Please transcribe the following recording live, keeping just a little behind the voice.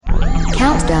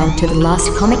countdown to the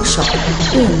last comic shop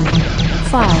in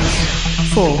 5,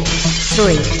 4,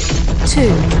 3,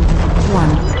 2, 1.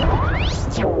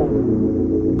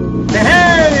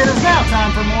 Hey, it is now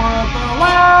time for more of the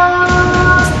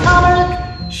last comic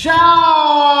shop.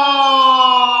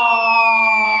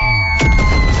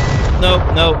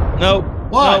 Nope.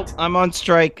 What? Nope, I'm on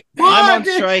strike. What? I'm on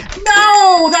strike.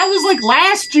 No, that was like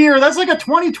last year. That's like a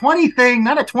 2020 thing,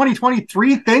 not a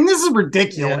 2023 thing. This is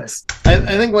ridiculous. I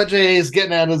think what Jay is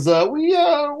getting at is we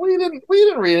didn't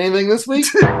read anything this week.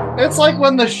 It's like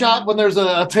when there's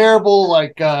a terrible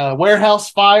warehouse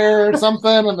fire or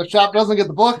something, and the shop doesn't get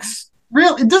the books.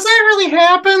 Really? Does that really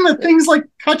happen? That things like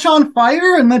catch on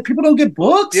fire and then people don't get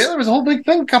books? Yeah, there was a whole big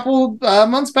thing a couple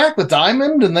months back with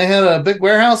Diamond, and they had a big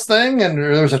warehouse thing, and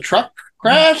there was a truck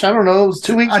crash. I don't know. It was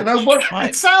 2 weeks ago.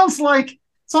 It sounds like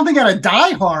something out of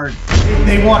Die Hard.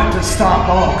 They wanted to stop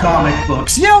all comic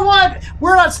books. You know what?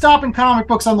 We're not stopping comic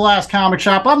books on the last comic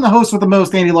shop. I'm the host with the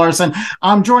most, Andy Larson.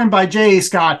 I'm joined by Jay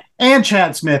Scott and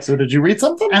Chad Smith. So did you read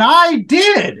something? And I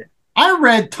did. I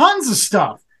read tons of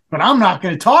stuff. But I'm not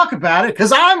going to talk about it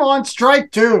because I'm on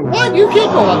strike too. What? You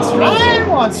can't go on strike. I'm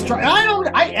on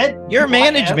strike. You're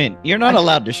management. You're not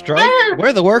allowed to strike.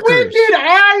 We're the workers. When did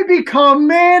I become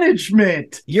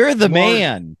management? You're the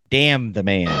man. Damn the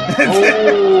man.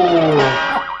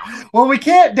 Well, we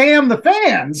can't damn the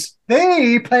fans.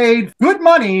 They paid good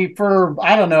money for,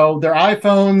 I don't know, their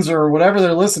iPhones or whatever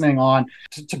they're listening on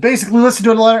to basically listen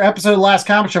to another episode of the Last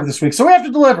Comic Show this week. So we have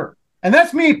to deliver. And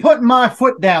that's me putting my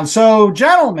foot down. So,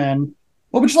 gentlemen,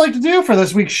 what would you like to do for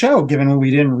this week's show, given we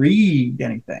didn't read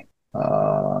anything?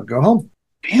 Go home.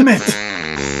 Damn it.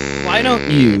 Why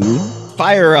don't you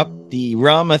fire up the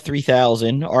Rama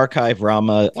 3000 archive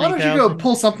Rama 3000? Why don't you go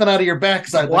pull something out of your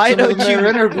backside? Why don't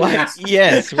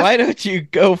you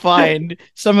go find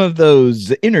some of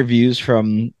those interviews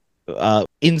from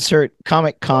insert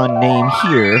Comic Con name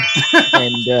here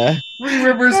and Three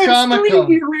Rivers Comic Con.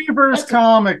 Three Rivers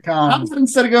Comic Con.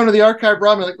 Instead of going to the archive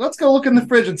Rama, let's go look in the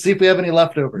fridge and see if we have any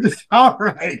leftovers. All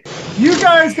right. You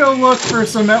guys go look for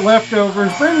some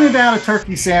leftovers. Bring me down a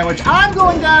turkey sandwich. I'm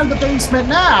going down to the basement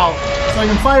now so I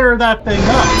can fire that thing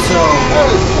up. So.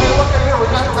 Hey, look at here. We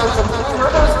got some Three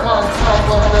Rivers Con stuff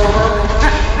left over.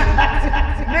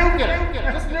 Nuke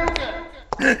it. Just nuke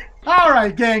it. All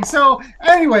right, gang. So,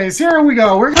 anyways, here we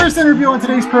go. Our first interview on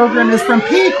today's program is from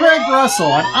P. Craig Russell,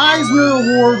 an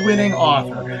Eisner Award-winning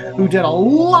author who did a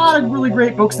lot of really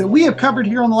great books that we have covered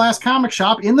here on the Last Comic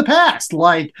Shop in the past,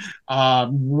 like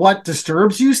What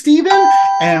Disturbs You, Stephen?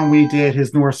 And we did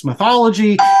his Norse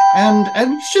mythology, and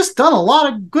he's just done a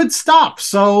lot of good stuff.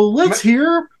 So let's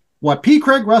hear what P.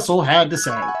 Craig Russell had to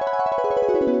say.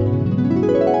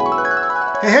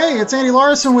 Hey, it's Andy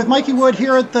Larson with Mikey Wood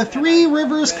here at the Three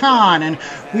Rivers Con, and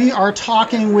we are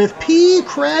talking with P.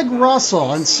 Craig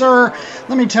Russell. And sir,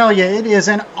 let me tell you, it is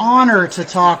an honor to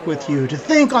talk with you. To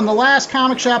think on the Last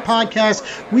Comic Shop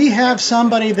podcast, we have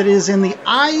somebody that is in the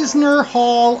Eisner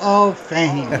Hall of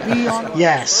Fame.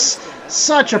 Yes.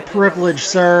 Such a privilege,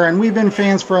 sir, and we've been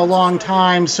fans for a long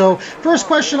time. So, first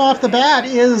question off the bat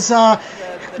is,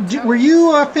 were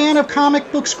you a fan of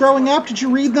comic books growing up? Did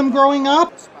you read them growing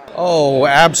up? Oh,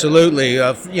 absolutely.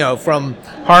 From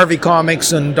Harvey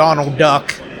Comics and Donald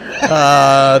Duck.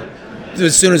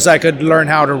 As soon as I could learn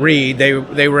how to read, they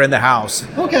were in the house.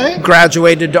 Okay.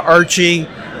 Graduated to Archie,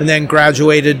 and then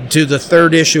graduated to the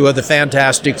third issue of the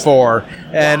Fantastic Four.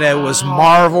 And It was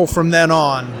Marvel from then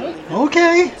on.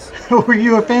 Okay. Were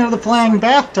you a fan of the flying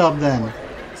bathtub then?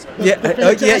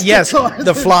 Yes,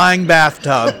 the flying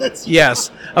bathtub.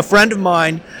 Yes. A friend of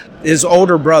mine, his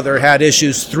older brother, had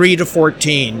issues 3 to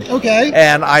 14. Okay.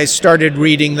 And I started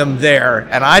reading them there.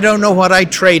 And I don't know what I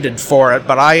traded for it,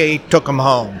 but I took them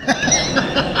home.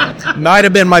 Might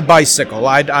have been my bicycle.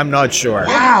 I'm not sure.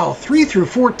 Wow, 3 through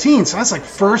 14. So that's like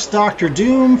first Doctor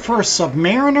Doom, first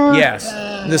Submariner. Yes,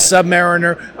 the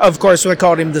Submariner. Of course, we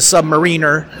called him the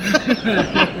Submariner.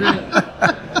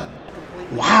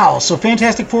 Wow, so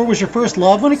Fantastic Four was your first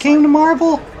love when it came to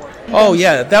Marvel? Oh,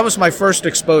 yeah, that was my first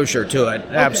exposure to it,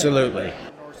 absolutely.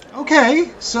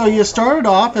 Okay, so you started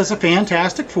off as a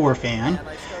Fantastic Four fan,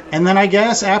 and then I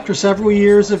guess after several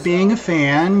years of being a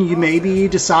fan, you maybe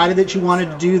decided that you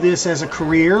wanted to do this as a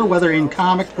career, whether in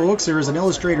comic books or as an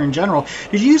illustrator in general.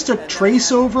 Did you used to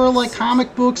trace over like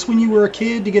comic books when you were a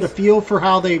kid to get a feel for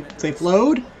how they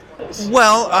flowed?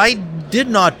 Well, I did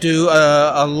not do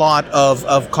a lot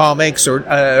of comics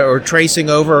or tracing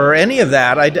over or any of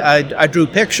that. I drew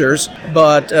pictures,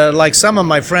 but like some of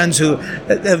my friends who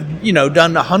have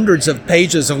done hundreds of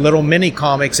pages of little mini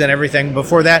comics and everything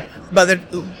before that.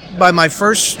 By my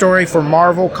first story for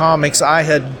Marvel Comics, I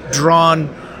had drawn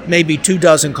maybe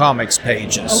 24 comics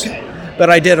pages. Okay. But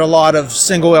I did a lot of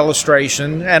single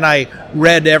illustration, and I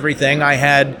read everything. I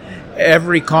had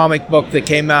every comic book that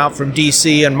came out from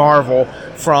DC and Marvel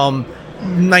from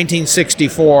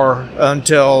 1964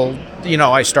 until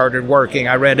I started working.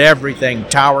 I read everything: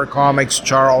 Tower Comics,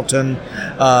 Charlton,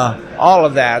 all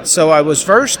of that. So I was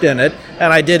versed in it,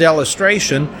 and I did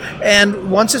illustration.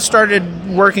 And once it started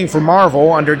working for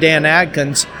Marvel under Dan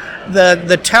Adkins,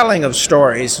 the telling of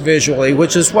stories visually,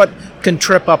 which is what can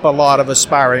trip up a lot of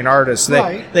aspiring artists.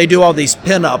 They do all these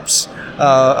pin-ups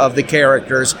of the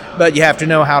characters, but you have to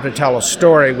know how to tell a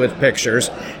story with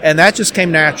pictures, and that just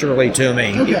came naturally to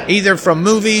me, either from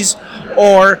movies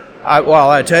or,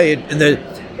 I tell you,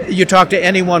 you talk to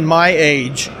anyone my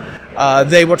age,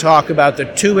 they will talk about the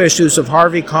 2 issues of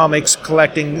Harvey Comics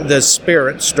collecting the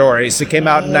Spirit stories that came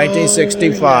out in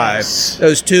 1965. Yes.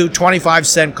 Those 2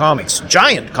 25-cent comics,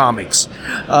 giant comics.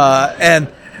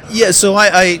 So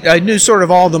I knew sort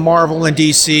of all the Marvel and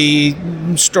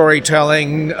DC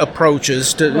storytelling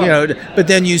approaches to, but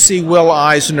then you see Will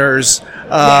Eisner's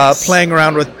playing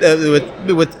around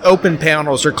with open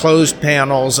panels or closed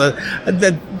panels.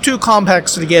 Too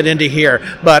complex to get into here,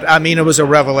 but I mean, it was a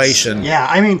revelation. Yeah,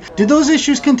 I mean, did those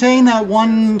issues contain that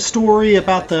one story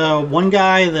about the one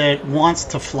guy that wants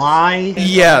to fly?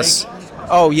 Yes.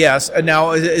 Oh, yes.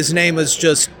 Now his name is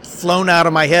just flown out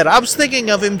of my head. I was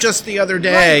thinking of him just the other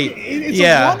day. Right. It's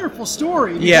a wonderful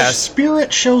story. Yes.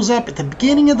 Spirit shows up at the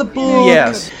beginning of the book.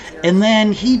 Yes. And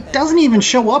then he doesn't even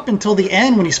show up until the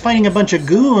end when he's fighting a bunch of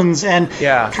goons. And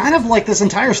kind of like this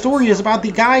entire story is about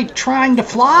the guy trying to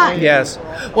fly. Yes.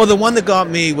 Well, the one that got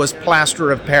me was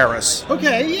Plaster of Paris.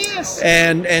 Okay, yes.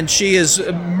 And she is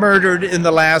murdered in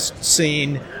the last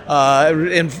scene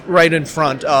right in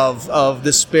front of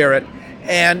the Spirit.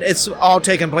 And it's all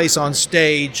taking place on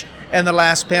stage. And the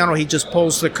last panel, he just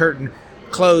pulls the curtain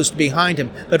closed behind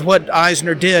him. But what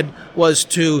Eisner did was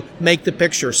to make the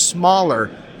picture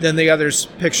smaller than the other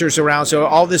pictures around. So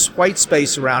all this white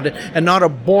space around it and not a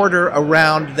border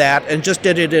around that, and just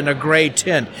did it in a gray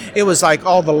tint. It was like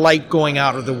all the light going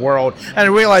out of the world. And I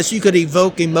realized you could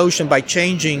evoke emotion by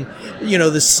changing,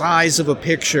 the size of a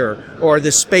picture or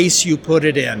the space you put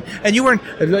it in. And you weren't,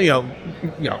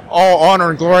 all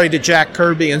honor and glory to Jack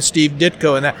Kirby and Steve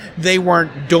Ditko, and that they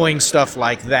weren't doing stuff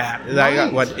like that.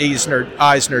 Right. What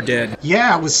Eisner did.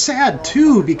 Yeah, it was sad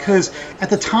too, because at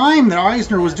the time that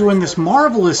Eisner was doing this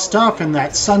marvelous stuff in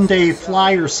that Sunday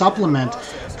Flyer supplement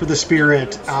for the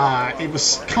Spirit,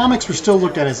 comics were still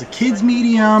looked at as a kids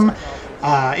medium.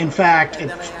 In fact,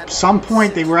 at some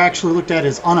point they were actually looked at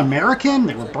as un-American.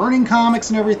 They were burning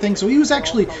comics and everything. So he was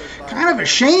actually kind of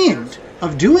ashamed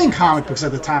of doing comic books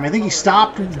at the time. I think he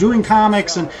stopped doing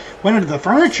comics and went into the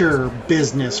furniture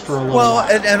business for a little while.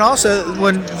 And also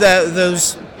when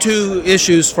those 2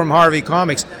 issues from Harvey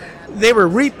Comics, they were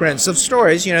reprints of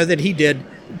stories, that he did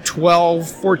 12,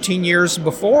 14 years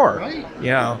before.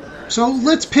 Right. So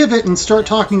let's pivot and start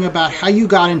talking about how you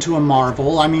got into a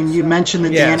Marvel. I mean, you mentioned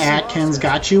that Dan Adkins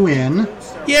got you in.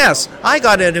 Yes, I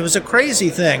got in. It was a crazy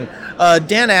thing.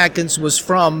 Dan Adkins was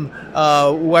from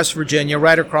West Virginia,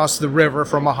 right across the river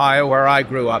from Ohio, where I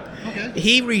grew up. Okay.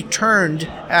 He returned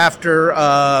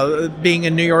after being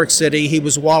in New York City. He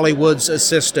was Wally Wood's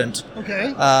assistant,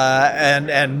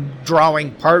 and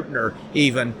drawing partner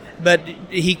even. But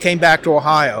he came back to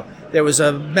Ohio. There was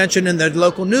a mention in the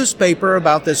local newspaper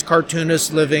about this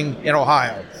cartoonist living in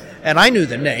Ohio. And I knew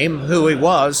the name, who he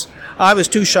was. I was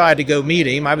too shy to go meet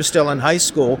him. I was still in high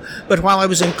school. But while I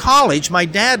was in college, my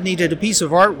dad needed a piece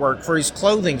of artwork for his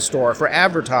clothing store for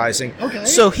advertising. Okay.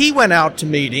 So he went out to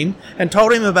meet him and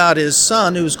told him about his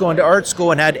son who was going to art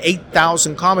school and had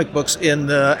 8,000 comic books in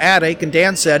the attic. And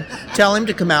Dan said, tell him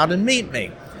to come out and meet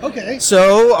me. Okay.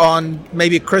 So on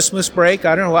maybe Christmas break,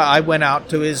 I don't know, I went out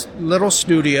to his little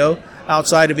studio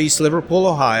outside of East Liverpool,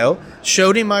 Ohio,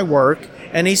 showed him my work,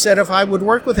 and he said if I would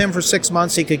work with him for 6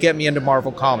 months, he could get me into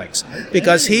Marvel Comics.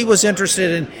 Because he was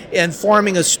interested in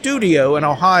forming a studio in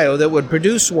Ohio that would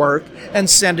produce work and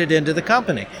send it into the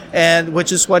company, and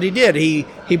which is what he did. He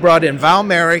brought in Val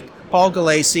Merrick, Paul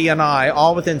Galassi, and I,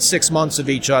 all within 6 months of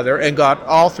each other, and got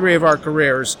all 3 of our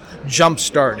careers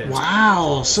jump-started.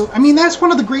 Wow. So, I mean, that's one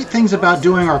of the great things about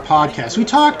doing our podcast. We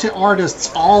talk to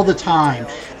artists all the time,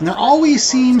 and there always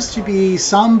seems to be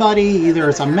somebody, either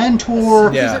it's a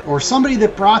mentor or somebody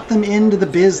that brought them into the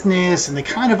business, and they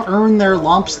kind of earn their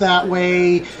lumps that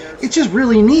way. it's just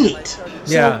really neat.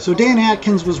 Yeah. So Dan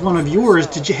Atkins was one of yours.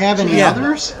 Did you have any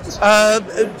others?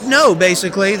 No,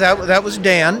 basically that was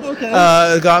Dan.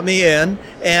 Got me in.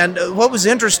 And what was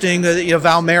interesting,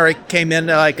 Val Merrick came in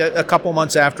like a couple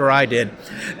months after I did,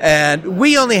 and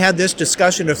we only had this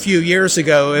discussion a few years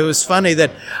ago. It was funny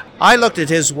that I looked at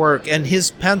his work and his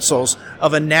pencils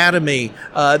of anatomy.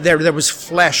 There was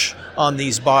flesh on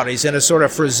these bodies in a sort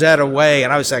of Frazetta way,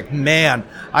 and I was like, man,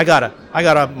 I gotta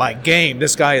up my game.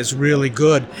 This guy is really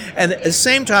good. And at the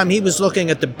same time, he was looking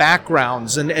at the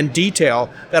backgrounds and detail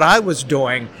that I was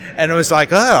doing, and it was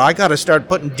like, I gotta start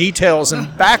putting details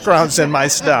and backgrounds in my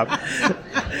stuff.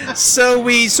 So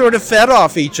we sort of fed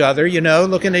off each other,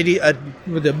 looking at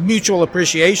with the Mutual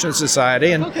Appreciation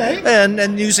Society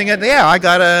and using it. Yeah, I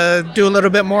gotta do a little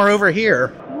bit more over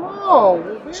here.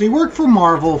 So you worked for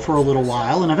Marvel for a little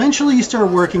while, and eventually you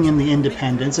started working in the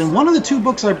independents. And one of the 2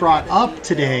 books I brought up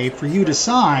today for you to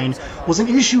sign was an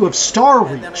issue of Star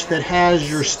Reach that has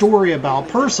your story about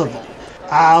Percival.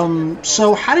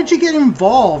 So how did you get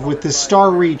involved with this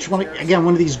Star Reach? One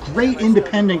of these great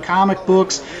independent comic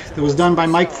books that was done by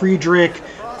Mike Friedrich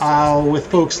with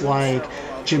folks like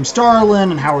Jim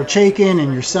Starlin and Howard Chaykin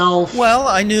and yourself. Well,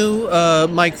 I knew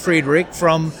Mike Friedrich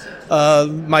from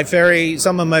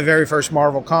some of my very first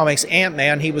Marvel comics.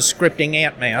 Ant-Man, he was scripting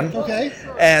Ant-Man.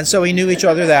 And so we knew each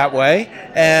other that way.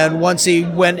 And once he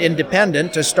went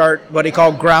independent to start what he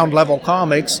called ground level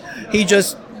comics, he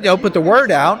just put the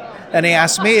word out. And he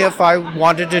asked me if I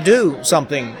wanted to do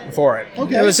something for it.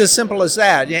 It was as simple as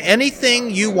that. Anything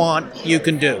you want, you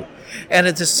can do. And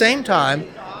at the same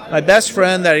time, my best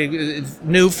friend that I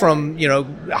knew from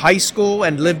high school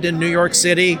and lived in New York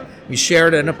City, we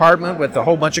shared an apartment with a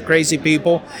whole bunch of crazy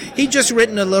people. He'd just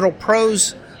written a little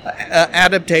prose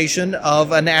adaptation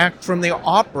of an act from the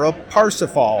opera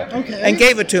Parsifal and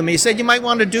gave it to me. He said, you might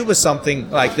want to do with something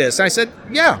like this. And I said,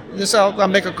 yeah, I'll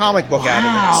make a comic book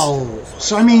out of this.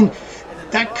 So,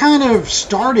 that kind of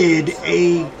started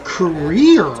a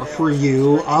career for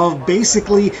you of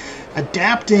basically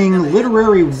adapting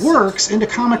literary works into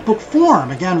comic book form.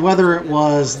 Again, whether it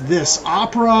was this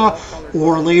opera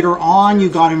or later on you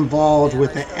got involved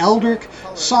with the Eldritch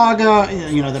saga,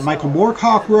 that Michael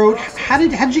Moorcock wrote. How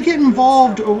did you get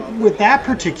involved with that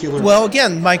particular? Well,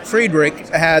 again, Mike Friedrich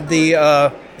had the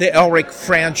Elric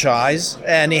franchise,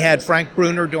 and he had Frank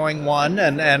Bruner doing one,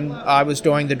 and I was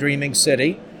doing the Dreaming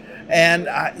City. And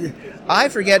I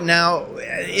forget now,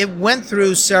 it went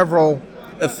through several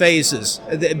phases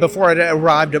before it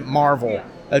arrived at Marvel.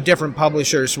 Different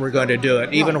publishers were going to do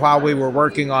it, even while we were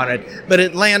working on it. But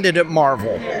it landed at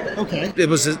Marvel. It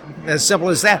was as simple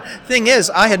as that. Thing is,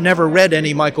 I had never read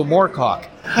any Michael Moorcock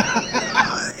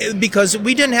because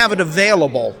we didn't have it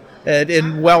available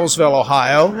in Wellsville,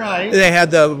 Ohio. They had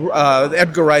the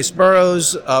Edgar Rice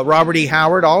Burroughs, Robert E.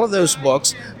 Howard, all of those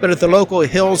books. But at the local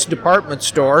Hills department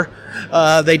store,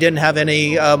 they didn't have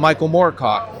any Michael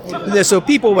Moorcock. So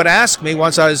people would ask me,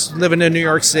 once I was living in New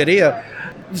York City,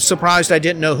 surprised I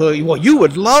didn't know who. Well, you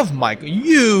would love Michael.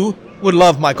 You would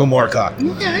love Michael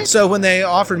Moorcock. So when they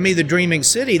offered me the Dreaming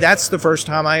City, that's the first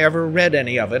time I ever read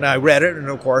any of it. And I read it, and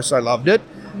of course I loved it,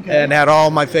 and had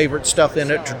all my favorite stuff in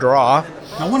it to draw.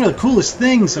 Now, one of the coolest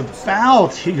things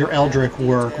about your Eldritch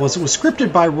work was it was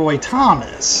scripted by Roy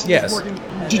Thomas. Yes.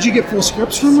 Did you get full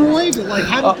scripts from Roy?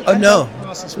 No.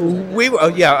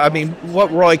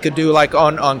 What Roy could do, like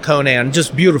on Conan,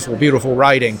 just beautiful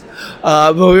writing.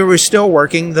 But we were still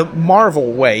working the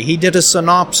Marvel way. He did a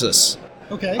synopsis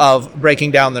of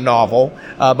breaking down the novel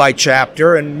by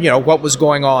chapter and, what was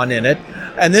going on in it.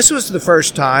 And this was the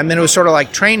first time, and it was sort of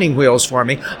like training wheels for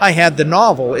me. I had the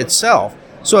novel itself.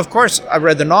 So, of course, I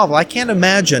read the novel. I can't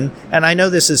imagine, and I know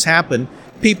this has happened,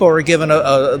 people are given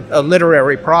a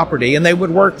literary property, and they would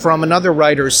work from another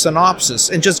writer's synopsis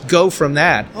and just go from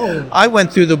that. I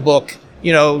went through the book,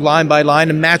 line by line,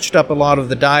 and matched up a lot of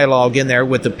the dialogue in there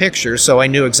with the pictures, so I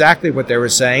knew exactly what they were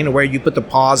saying and where you put the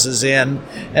pauses in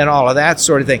and all of that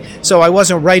sort of thing. So I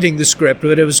wasn't writing the script,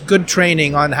 but it was good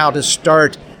training on how to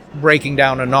start breaking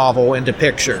down a novel into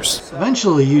pictures.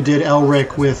 Eventually you did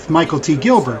Elric with Michael T.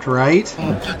 Gilbert, right?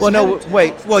 After,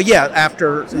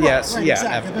 yes,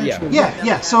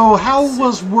 yeah. So how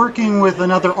was working with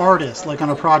another artist, like on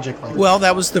a project like that? Well,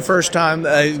 that was the first time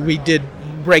we did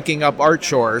breaking up art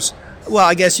chores. Well,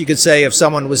 I guess you could say if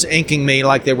someone was inking me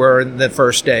like they were in the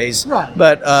first days. Right.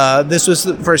 But this was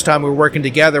the first time we were working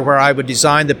together where I would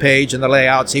design the page and the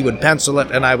layouts, he would pencil it,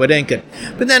 and I would ink it.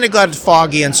 But then it got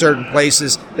foggy in certain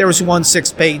places, There was one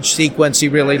 6-page sequence he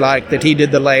really liked that he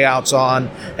did the layouts on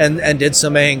and did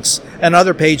some inks. And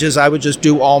other pages I would just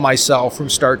do all myself from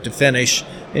start to finish.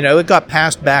 It got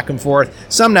passed back and forth.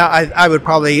 Some now I would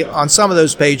probably, on some of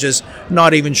those pages,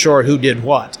 not even sure who did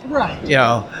what. Right.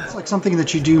 It's like something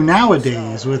that you do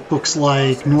nowadays with books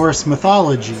like Norse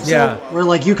mythology. Where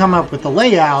like you come up with the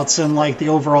layouts and like the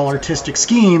overall artistic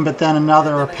scheme, but then a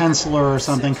penciler or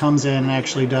something comes in and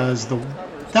actually does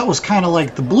that was kind of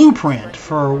like the blueprint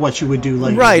for what you would do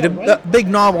later. Right. A big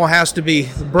novel has to be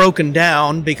broken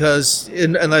down because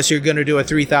unless you're going to do a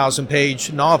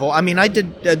 3,000-page novel. I mean, I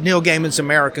did Neil Gaiman's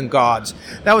American Gods.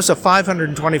 That was a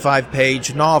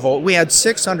 525-page novel. We had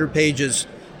 600 pages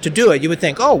to do it. You would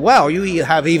think, oh, well, you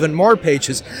have even more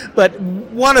pages. But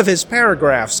one of his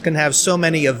paragraphs can have so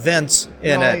many events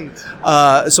in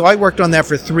it. So I worked on that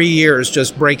for 3 years,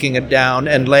 just breaking it down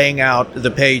and laying out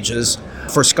the pages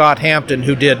for Scott Hampton,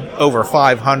 who did over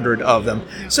 500 of them.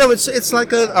 So it's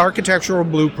like an architectural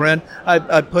blueprint.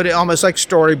 I put it almost like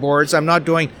storyboards. I'm not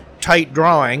doing tight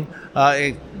drawing.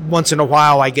 Once in a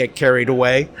while I get carried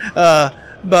away.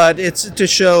 But it's to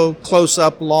show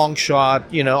close-up, long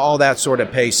shot, all that sort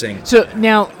of pacing. So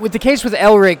now, with the case with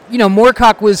Elric,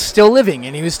 Moorcock was still living,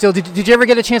 and he was still... Did you ever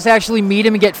get a chance to actually meet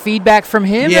him and get feedback from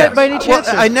him? Yes. By any chance?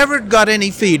 Well, I never got any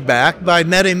feedback, but I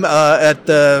met him at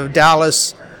the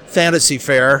Dallas Fantasy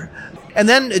Fair. And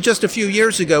then just a few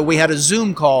years ago, we had a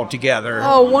Zoom call together.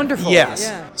 Oh, wonderful. Yes.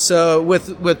 Yeah. So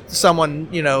with someone,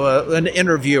 an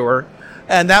interviewer,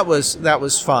 and that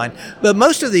was fine. But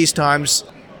most of these times,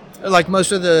 like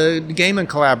most of the Gaiman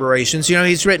collaborations,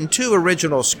 he's written 2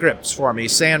 original scripts for me,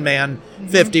 Sandman,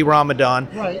 50 Ramadan,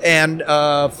 and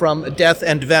from Death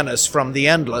and Venice from The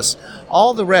Endless.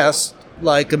 All the rest,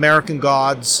 like American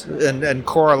Gods and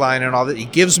Coraline and all that, he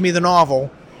gives me the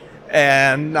novel,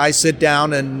 and I sit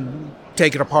down and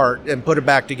take it apart and put it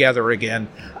back together again.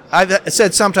 I've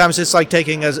said sometimes it's like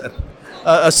taking a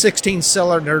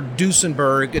 16-cylinder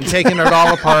Duesenberg and taking it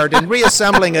all apart and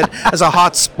reassembling it as a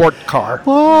hot sport car.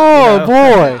 Oh,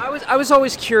 boy. I was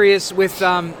always curious with...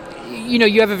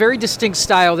 you have a very distinct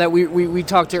style that we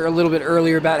talked a little bit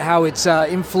earlier about how it's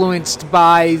influenced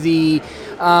by the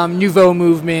Nouveau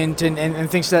movement and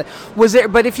things like that. Was there?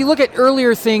 But if you look at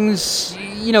earlier things,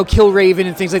 Kill Raven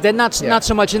and things like that, not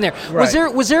so much in there. Right.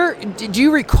 Was there? Do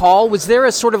you recall? Was there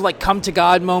a sort of like come to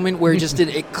God moment where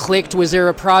it clicked? Was there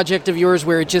a project of yours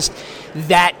where it just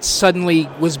that suddenly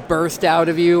was birthed out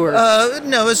of you? Or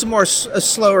no, it's a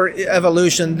slower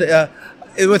evolution.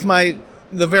 With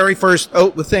the very first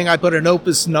thing I put an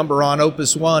opus number on,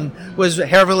 Opus 1, was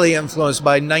heavily influenced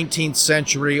by 19th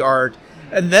century art.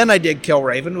 And then I did Kill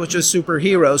Raven, which is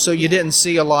superhero, so you didn't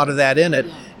see a lot of that in it.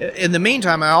 In the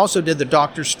meantime, I also did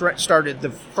started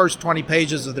the first 20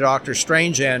 pages of the Doctor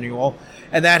Strange annual,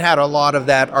 and that had a lot of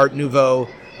that Art Nouveau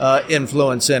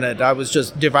influence in it. I was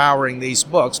just devouring these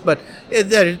books, but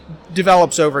it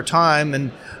develops over time,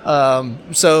 and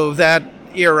so that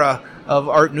era of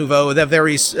Art Nouveau, that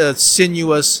very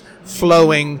sinuous,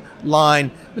 flowing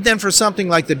line. But then for something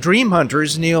like The Dream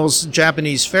Hunters, Neil's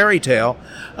Japanese fairy tale,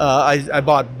 I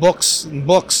bought books and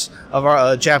books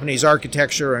of Japanese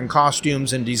architecture and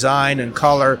costumes and design and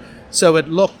color. So it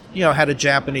looked, had a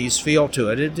Japanese feel to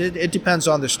it. It depends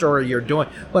on the story you're doing.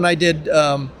 When I did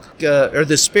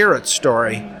the Spirit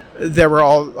story, there were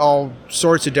all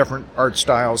sorts of different art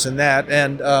styles in that.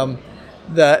 And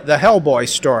the Hellboy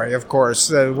story, of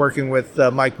course, working with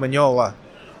Mike Mignola,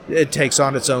 it takes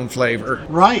on its own flavor.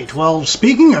 Right. Well,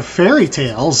 speaking of fairy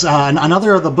tales,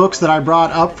 another of the books that I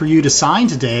brought up for you to sign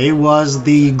today was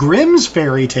the Grimm's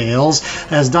Fairy Tales,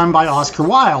 as done by Oscar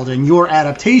Wilde, and your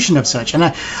adaptation of such. And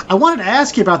I wanted to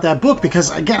ask you about that book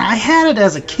because, again, I had it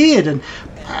as a kid, and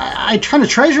I kind of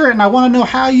treasure it, and I want to know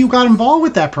how you got involved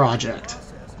with that project.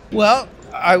 Well,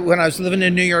 when I was living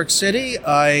in New York City,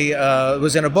 I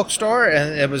was in a bookstore,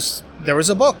 and there was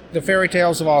a book, The Fairy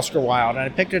Tales of Oscar Wilde, and I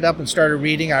picked it up and started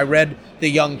reading. I read The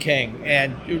Young King,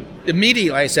 and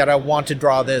immediately I said, I want to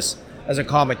draw this as a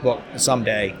comic book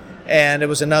someday. And it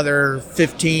was another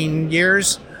 15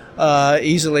 years,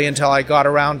 easily, until I got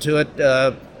around to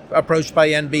it, approached by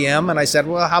NBM, and I said,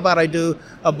 well, how about I do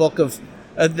a book of...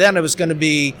 then it was going to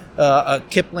be a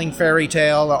Kipling fairy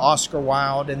tale, Oscar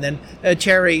Wilde, and then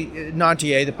Thierry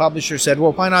Nantier, the publisher, said,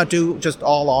 well, why not do just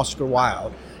all Oscar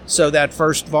Wilde? So that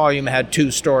first volume had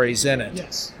 2 stories in it.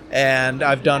 Yes. And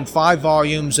I've done 5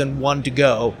 volumes and 1 to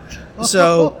go.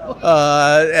 So,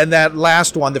 and that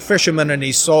last one, The Fisherman and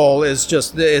His Soul, is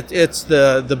just, it's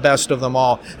the best of them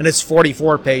all. And it's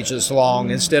 44 pages long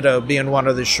instead of being one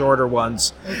of the shorter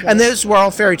ones. Okay. And those were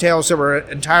all fairy tales that were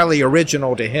entirely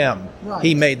original to him. Right.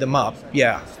 He made them up,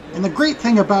 yeah. And the great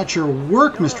thing about your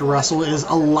work, Mr. Russell, is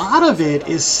a lot of it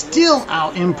is still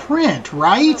out in print,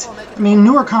 right? I mean,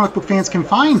 newer comic book fans can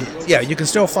find it. Yeah, you can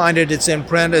still find it. It's in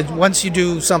print. Once you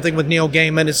do something with Neil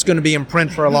Gaiman, it's going to be in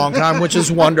print for a long time, which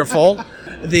is wonderful.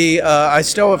 I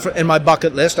still, in my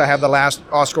bucket list, I have the last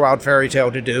Oscar Wilde fairy tale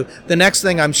to do. The next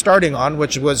thing I'm starting on,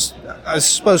 which I was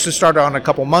supposed to start on a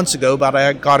couple months ago, but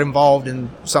I got involved in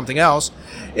something else,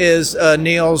 is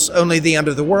Neil's Only the End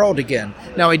of the World Again.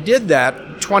 Now, I did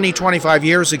that 25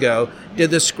 years ago,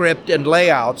 did the script and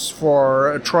layouts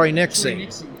for Troy Nixie.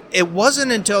 It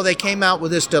wasn't until they came out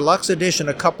with this deluxe edition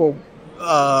a couple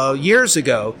years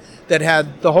ago that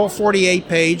had the whole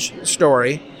 48-page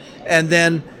story, and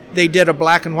then they did a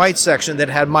black and white section that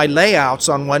had my layouts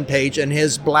on one page and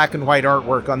his black and white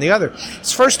artwork on the other.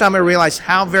 It's the first time I realized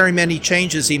how very many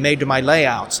changes he made to my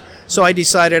layouts. So I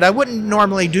decided I wouldn't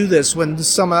normally do this when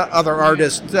some other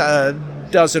artist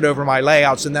does it over my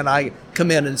layouts, and then I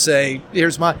come in and say,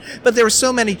 here's my... But there were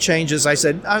so many changes, I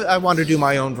said, I want to do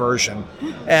my own version.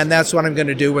 And that's what I'm going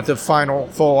to do with the final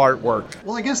full artwork.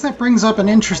 Well, I guess that brings up an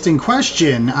interesting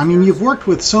question. I mean, you've worked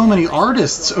with so many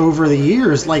artists over the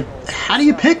years. Like, how do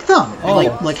you pick them?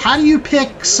 Like, how do you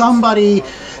pick somebody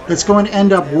that's going to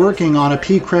end up working on a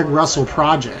P. Craig Russell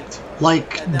project?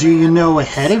 Like, do you know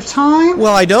ahead of time?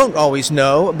 Well, I don't always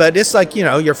know, but it's like,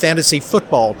 your fantasy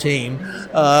football team.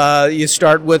 You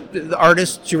start with the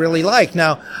artists you really like.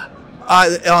 Now,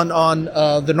 on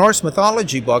the Norse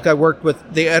mythology book, I worked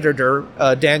with the editor,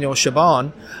 Daniel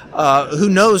Chabon, who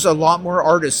knows a lot more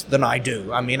artists than I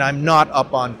do. I mean, I'm not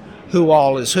up on who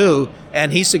all is who,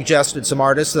 and he suggested some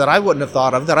artists that I wouldn't have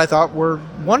thought of that I thought were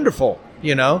wonderful,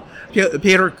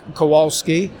 Peter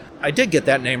Kowalski. I did get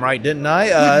that name right, didn't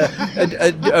I?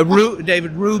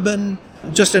 David Rubin,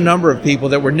 just a number of people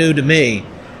that were new to me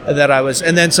that I was,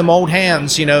 and then some old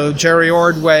hands, Jerry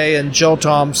Ordway and Jill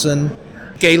Thompson,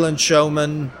 Galen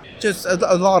Showman, just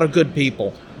a lot of good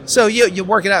people. So you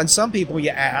work it out, and some people you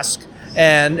ask,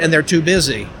 and they're too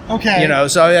busy. Okay.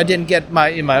 So I didn't get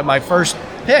my first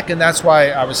pick, and that's why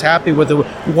I was happy with the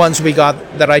ones we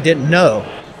got that I didn't know.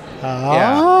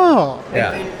 Oh.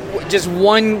 Yeah. Just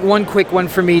one quick one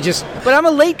for me. But I'm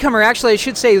a latecomer. Actually, I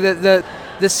should say that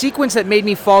the sequence that made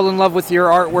me fall in love with your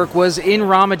artwork was in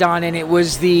Ramadan, and it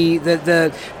was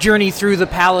the journey through the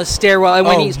palace stairwell. And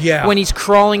when he's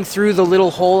crawling through the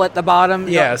little hole at the bottom.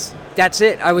 Yes. That's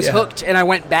it. I was hooked, and I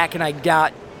went back and I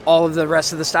got all of the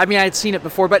rest of the stuff. I mean, I had seen it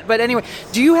before, but anyway,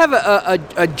 do you have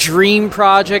a dream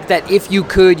project that if you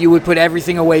could, you would put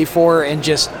everything away for and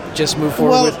just move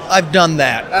forward with? Well, I've done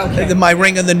that. Okay. My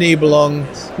Ring of the Nibelung,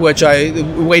 which I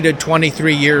waited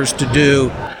 23 years to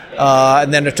do,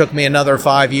 and then it took me another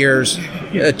 5 years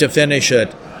to finish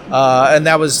it. And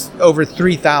that was over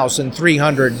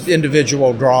 3,300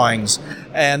 individual drawings.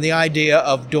 And the idea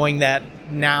of doing that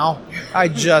now, I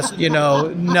just,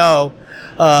 no.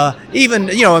 Even,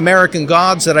 American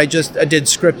Gods that I did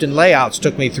script and layouts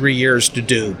took me 3 years to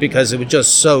do because it was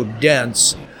just so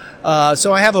dense.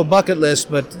 So I have a bucket list,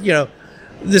 but,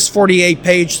 this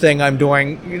 48-page thing I'm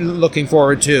looking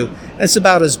forward to, it's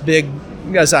about as big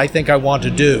as I think I want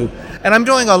to do. And I'm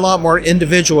doing a lot more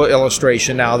individual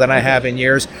illustration now than I have in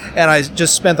years. And I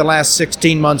just spent the last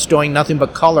 16 months doing nothing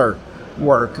but color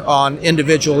work on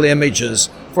individual images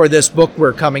for this book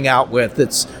we're coming out with.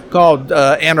 It's called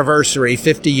Anniversary,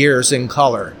 50 Years in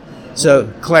Color. So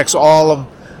it collects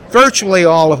virtually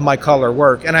all of my color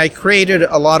work. And I created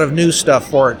a lot of new stuff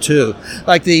for it too.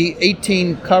 Like the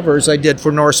 18 covers I did for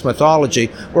Norse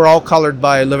mythology were all colored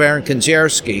by Laverne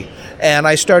Kinzierski. And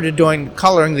I started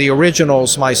coloring the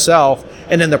originals myself,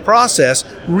 and in the process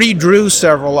redrew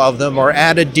several of them or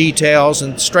added details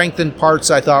and strengthened parts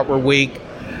I thought were weak.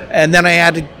 And then I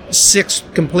added 6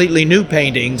 completely new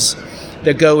paintings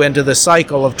that go into the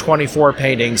cycle of 24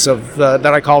 paintings that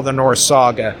I call the Norse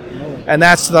Saga. And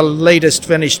that's the latest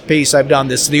finished piece I've done.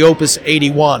 This is the Opus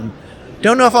 81.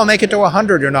 Don't know if I'll make it to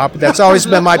 100 or not, but that's always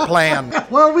been my plan.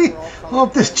 Well, we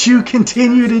hope that you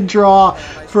continue to draw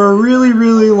for a really,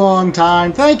 really long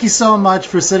time. Thank you so much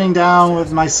for sitting down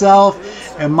with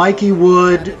myself and Mikey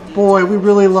Wood. Boy, we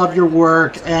really love your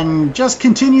work, and just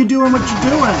continue doing what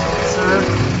you're doing,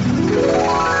 sir.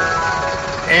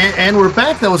 And we're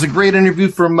back. That was a great interview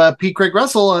from P. Craig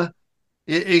Russell.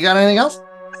 You got anything else?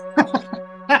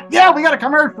 Yeah, we got a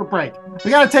commercial break.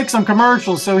 we got to take some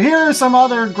commercials. So here are some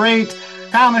other great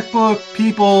comic book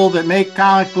people that make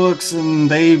comic books, and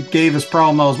they gave us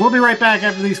promos. We'll be right back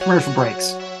after these commercial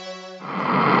breaks.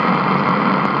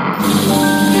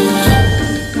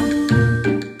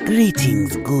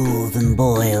 Greetings, ghouls and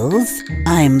boils.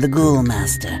 I'm the Ghoul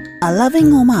Master, a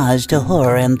loving homage to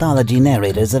horror anthology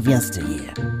narrators of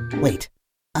yesteryear. Wait,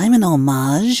 I'm an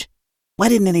homage? Why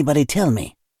didn't anybody tell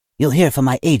me? You'll hear from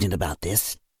my agent about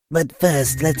this. But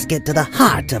first, let's get to the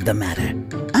heart of the matter.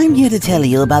 I'm here to tell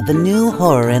you about the new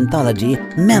horror anthology,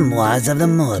 Memoirs of the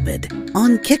Morbid,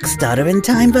 on Kickstarter in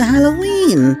time for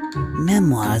Halloween.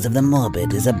 Memoirs of the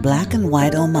Morbid is a black and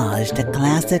white homage to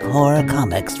classic horror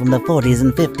comics from the 40s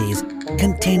and 50s,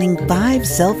 containing 5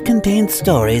 self-contained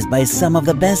stories by some of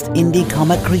the best indie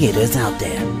comic creators out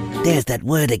there. There's that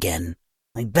word again.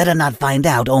 I better not find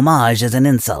out homage is an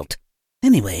insult.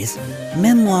 Anyways,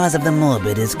 Memoirs of the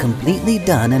Morbid is completely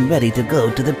done and ready to go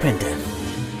to the printer.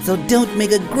 So don't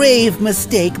make a grave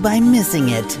mistake by missing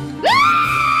it.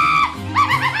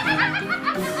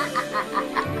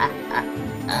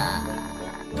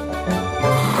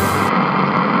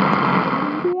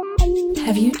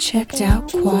 Have you checked out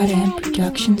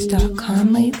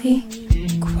QuadMProductions.com lately?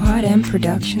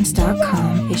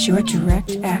 QuadMProductions.com is your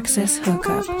direct access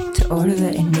hookup to order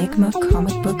the Enigma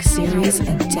comic book series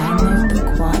and download the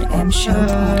Quad M Show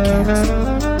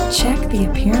podcast. Check the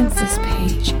appearances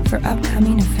page for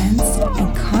upcoming events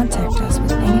and contact us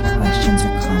with any questions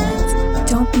or comments.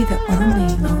 Don't be the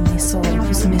only lonely soul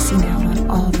who's missing out on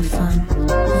all the fun.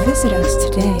 Visit us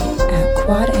today at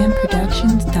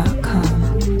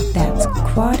QuadMProductions.com. That's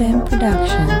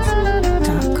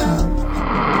QuadMProductions.com.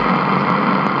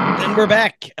 And we're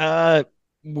back.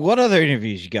 What other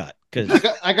interviews you got? Because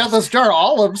I got this jar of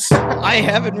olives. I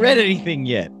haven't read anything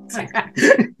yet.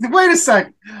 Wait a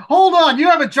sec. Hold on. You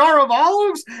have a jar of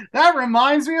olives? That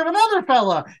reminds me of another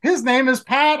fella. His name is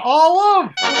Pat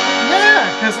Olive.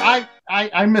 Yeah, because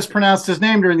I mispronounced his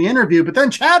name during the interview, but then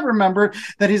Chad remembered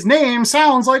that his name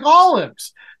sounds like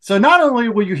olives. So not only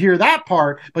will you hear that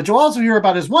part, but you'll also hear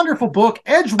about his wonderful book,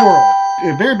 Edgeworld.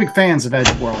 We're very big fans of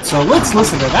Edgeworld. So let's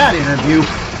listen to that interview.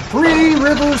 Three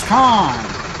Rivers Con.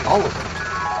 All of it.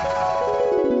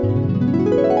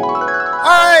 All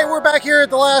right, we're back here at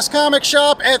the Last Comic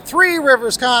Shop at Three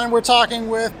Rivers Con, and we're talking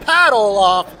with Pat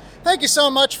Olaf. Thank you so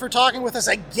much for talking with us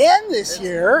again this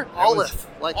year. Olive.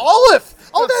 Olive!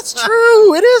 Oh, that's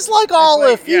true. It is like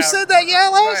olive. Like, you said that,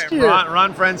 last year.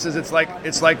 Ron Friend says it's like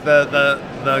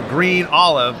the green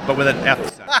olive, but with an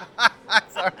F.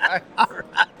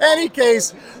 Any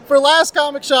case, for Last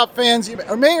Comic Shop fans, you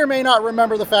may or may not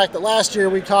remember the fact that last year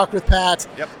we talked with Pat,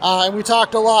 and we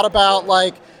talked a lot about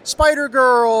like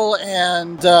Spider-Girl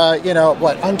and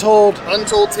Untold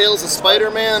Tales of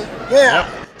Spider-Man. Yeah.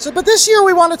 Yep. So, but this year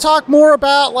we want to talk more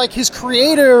about like his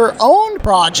creator-owned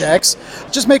projects,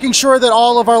 just making sure that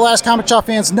all of our Last Comic Shop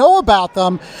fans know about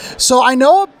them. So I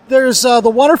know there's the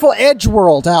wonderful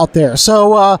Edgeworld out there.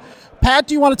 So, Pat,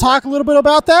 do you want to talk a little bit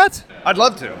about that? I'd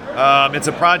love to. It's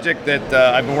a project that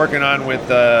I've been working on with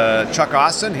Chuck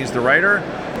Austin. He's the writer.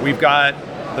 We've got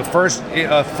the first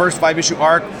 5-issue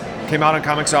arc came out on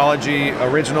Comixology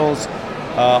Originals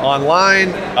online,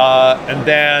 and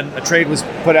then a trade was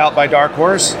put out by Dark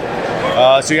Horse.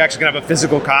 So you're actually going to have a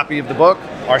physical copy of the book.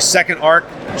 Our second arc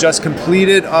just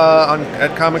completed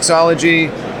at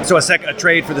Comixology. So a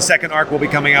trade for the second arc will be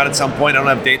coming out at some point. I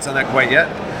don't have dates on that quite yet.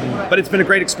 But it's been a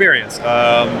great experience.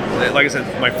 Like I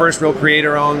said, my first real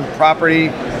creator-owned property.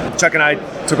 Chuck and I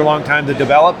took a long time to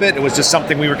develop it. It was just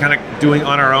something we were kind of doing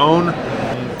on our own.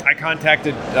 I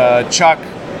contacted Chuck,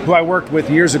 who I worked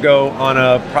with years ago on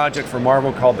a project for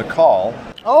Marvel called The Call.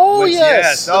 Oh,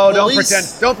 yes. Oh, don't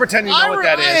pretend you know what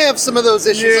that is. I have some of those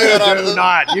issues.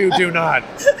 You do not.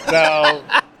 So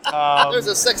there's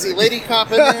a sexy lady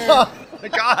cop in there.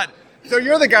 God. So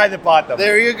you're the guy that bought them.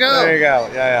 There you go.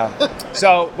 Yeah.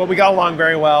 So, but we got along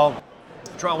very well.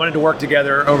 Wanted to work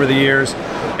together over the years,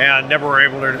 and never were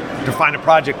able to find a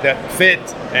project that fit.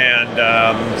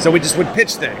 And so we just would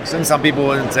pitch things, and some people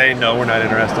would say, "No, we're not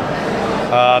interested."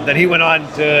 Then he went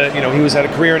on to, he had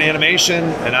a career in animation,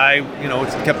 and I,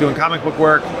 kept doing comic book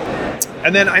work.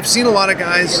 And then I've seen a lot of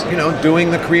guys,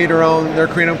 doing their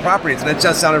creator-owned properties, and it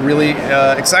just sounded really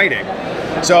exciting.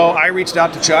 So I reached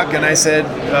out to Chuck and I said,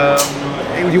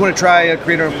 "Hey, do you want to try a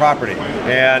creator-owned property?"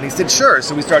 And he said, "Sure."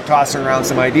 So we started tossing around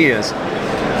some ideas.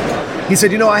 He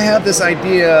said, "I have this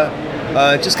idea."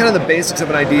 Just kind of the basics of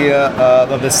an idea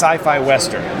of the sci-fi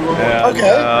western. And, okay.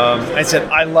 I said,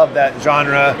 I love that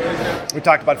genre. We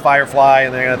talked about Firefly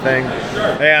and that kind of thing.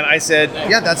 And I said,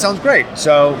 yeah, that sounds great.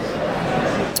 So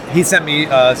he sent me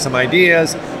some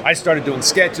ideas. I started doing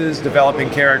sketches, developing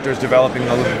characters, developing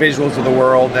the visuals of the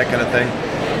world, that kind of thing.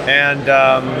 And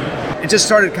it just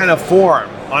started kind of form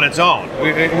on its own.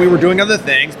 We were doing other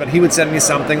things, but he would send me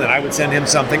something, then I would send him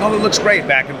something. Oh, it looks great,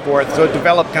 back and forth. So it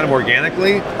developed kind of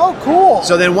organically. Oh, cool.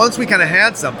 So then once we kind of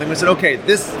had something, we said, okay,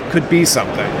 this could be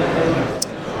something.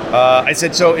 I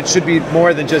said, so it should be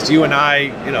more than just you and I,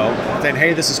 saying,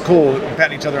 hey, this is cool,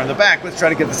 patting each other on the back. Let's try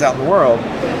to get this out in the world.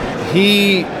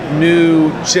 He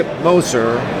knew Chip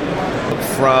Moser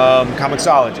from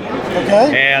Comixology.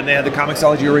 Okay. And they had the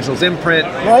Comixology Originals imprint.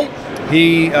 Right.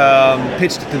 He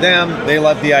pitched it to them. They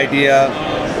loved the idea.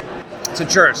 So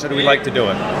sure, so do we like to do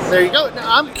it? There you go.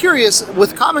 Now, I'm curious,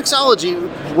 with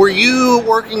Comixology, were you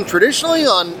working traditionally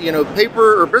on,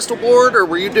 paper or Bristol board, or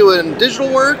were you doing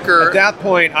digital work? Or At that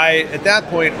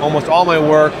point, almost all my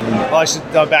work. Well, I should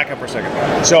back up for a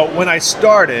second. So when I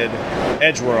started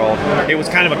Edgeworld, it was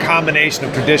kind of a combination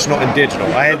of traditional and digital.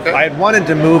 I had wanted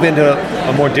to move into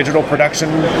a more digital production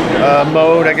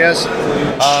mode, I guess,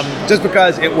 just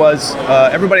because it was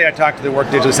everybody I talked to that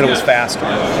worked digitally said it was faster,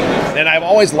 and I've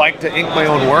always liked to ink my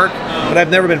own work, but I've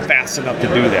never been fast enough to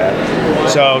do that.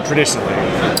 So traditionally,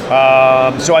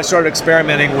 so I started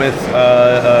experimenting with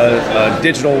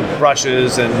digital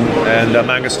brushes and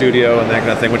Manga Studio and that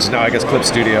kind of thing, which is now I guess Clip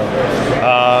Studio.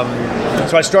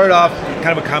 So I started off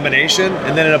kind of a combination,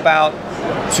 and then in about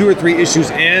 2 or 3 issues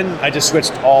in, I just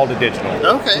switched all to digital.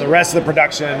 Okay. So the rest of the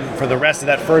production for the rest of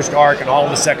that first arc and all of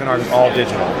the second arc is all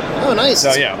digital. Oh, nice.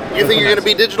 So yeah. You think you're going to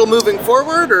be digital moving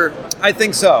forward, or? I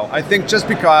think so. I think just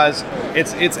because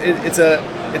it's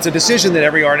a decision that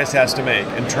every artist has to make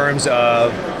in terms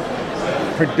of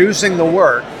producing the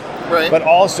work, right? But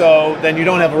also then you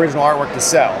don't have original artwork to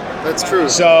sell. That's true.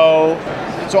 So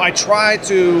I try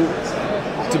to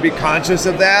be conscious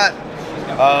of that,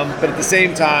 but at the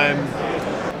same time,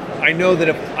 I know that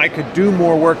if I could do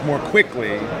more work more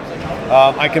quickly,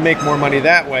 I can make more money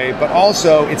that way. But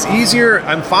also, it's easier.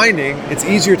 I'm finding it's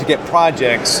easier to get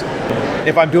projects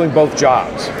if I'm doing both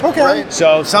jobs. Okay. Right.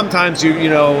 So sometimes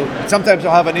sometimes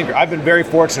I'll have an inker. I've been very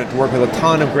fortunate to work with a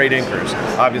ton of great inkers,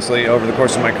 obviously, over the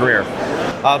course of my career.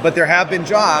 But there have been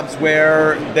jobs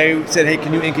where they said, hey,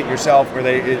 can you ink it yourself? Or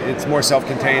it's more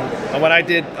self-contained. And when I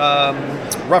did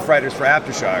Rough Riders for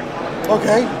Aftershock,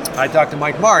 okay, I talked to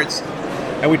Mike Martz,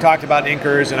 and we talked about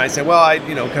inkers, and I said, well,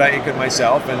 could I ink it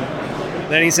myself? And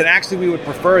then he said, actually, we would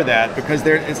prefer that because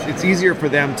it's easier for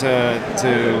them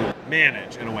to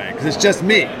manage in a way, because it's just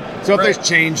me. So if there's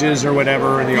changes or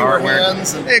whatever in the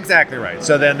artwork, exactly right.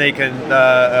 So then they can,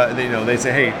 they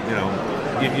say,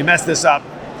 hey, you messed this up.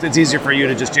 It's easier for you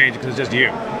to just change it because it's just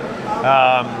you.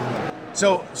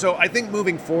 So I think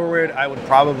moving forward, I would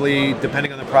probably,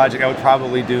 depending on the project, I would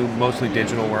probably do mostly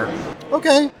digital work.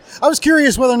 Okay. I was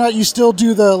curious whether or not you still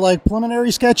do the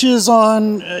preliminary sketches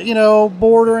on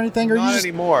board or anything, or Not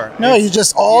anymore. No, you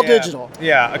just all digital.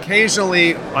 Yeah,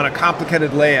 occasionally on a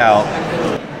complicated layout,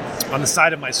 on the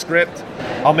side of my script,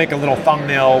 I'll make a little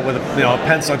thumbnail with a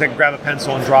pencil. I can grab a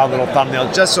pencil and draw a little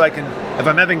thumbnail just so I can, if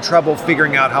I'm having trouble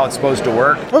figuring out how it's supposed to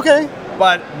work. Okay.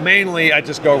 But mainly I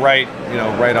just go right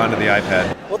onto the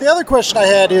iPad. Well, the other question I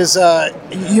had is,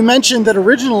 you mentioned that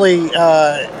originally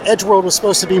Edgeworld was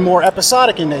supposed to be more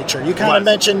episodic in nature. You kind of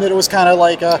mentioned that it was kind of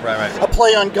like a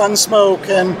play on Gunsmoke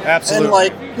and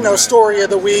story of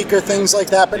the week or things like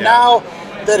that. But now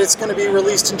that it's going to be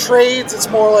released in trades, it's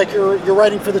more like you're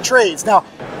writing for the trades. Now,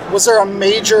 was there a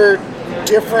major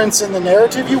difference in the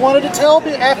narrative you wanted to tell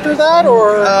after that,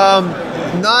 or?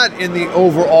 Not in the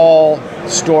overall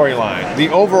storyline. The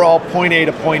overall point A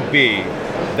to point B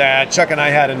that Chuck and I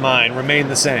had in mind remained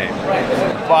the same.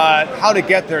 But how to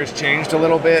get there has changed a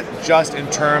little bit, just in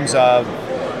terms of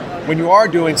when you are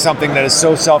doing something that is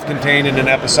so self-contained in an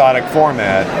episodic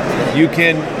format, you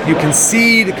can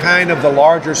see kind of the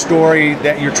larger story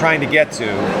that you're trying to get to,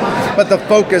 but the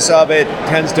focus of it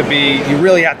tends to be, you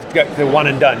really have to get the one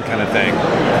and done kind of thing.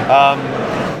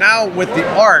 Now with the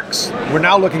arcs, we're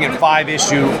now looking at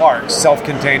 5-issue arcs,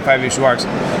 self-contained 5-issue arcs.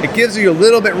 It gives you a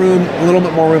little bit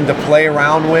more room to play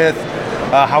around with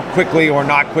how quickly or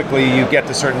not quickly you get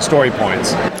to certain story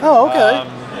points. Oh,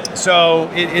 okay. So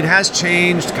it has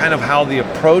changed kind of how the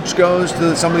approach goes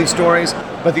to some of these stories,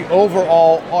 but the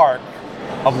overall arc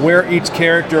of where each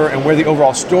character and where the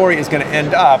overall story is going to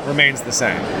end up remains the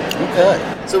same.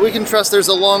 Okay. So we can trust there's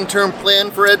a long-term plan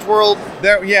for Edgeworld?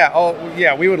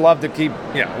 We would love to keep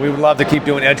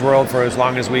doing Edgeworld for as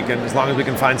long as we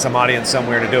can find some audience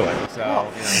somewhere to do it.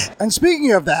 So, And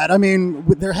speaking of that, I mean,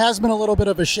 there has been a little bit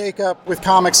of a shakeup with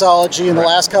Comixology in the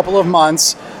last couple of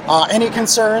months. Any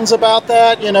concerns about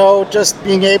that? You know, just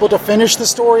being able to finish the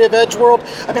story of Edgeworld.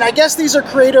 I mean, I guess these are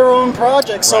creator-owned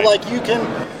projects, so like you can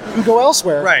go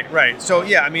elsewhere. Right. So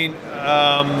yeah, I mean,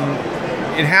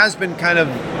 it has been kind of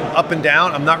up and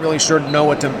down. I'm not really sure to know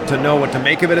what to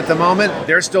make of it at the moment.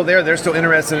 They're still there. They're still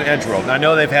interested in Edgeworld. And I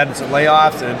know they've had some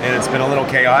layoffs and it's been a little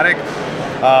chaotic.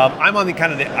 I'm on the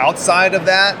kind of the outside of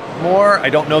that more. I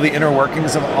don't know the inner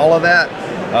workings of all of that.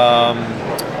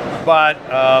 But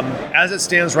as it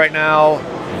stands right now,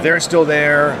 they're still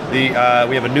there. We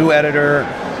have a new editor,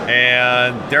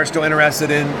 and they're still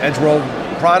interested in Edgeworld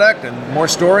product and more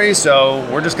stories, so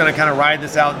we're just going to kind of ride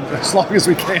this out as long as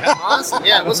we can. Awesome.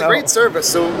 Yeah, it was a great service,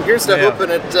 so here's to hoping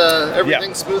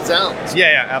everything smooths out.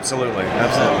 Yeah, absolutely.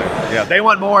 Yeah, they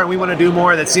want more and we want to do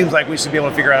more. That seems like we should be able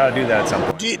to figure out how to do that at some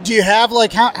point. Do you have,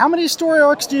 like, how many story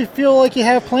arcs do you feel like you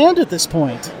have planned at this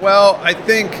point? Well, I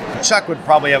think Chuck would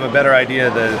probably have a better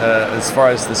idea as far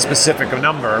as the specific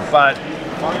number, but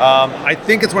I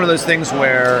think it's one of those things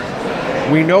where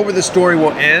we know where the story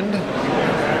will end,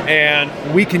 and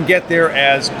we can get there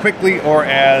as quickly or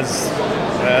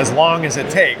as long as it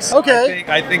takes. Okay.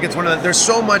 I think it's one of there's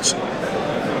so much.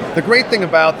 The great thing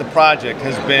about the project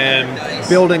has been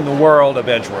building the world of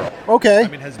Edgeworld. Okay. I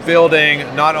mean, has building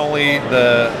not only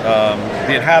the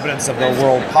inhabitants of the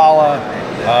world Pala,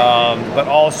 but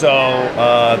also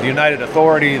the United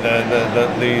Authority,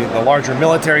 the larger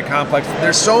military complex.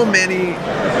 There's so many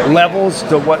levels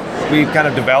to what we've kind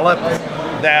of developed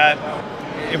that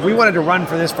if we wanted to run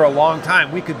for this for a long time,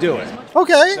 we could do it.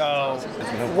 Okay. So,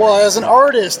 well, as an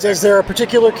artist, is there a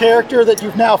particular character that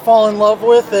you've now fallen in love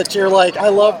with that you're like, I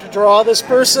love to draw this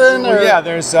person? Well, yeah,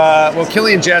 there's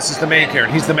Killian Jess is the main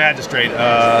character. He's the magistrate,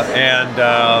 and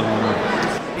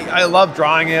I love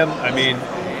drawing him. I mean,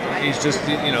 he's just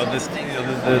the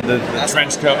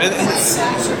trench coat.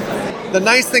 And the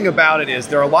nice thing about it is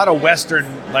there are a lot of Western,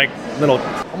 like little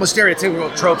almost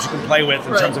stereotypical tropes you can play with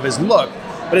in terms of his look.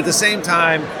 But at the same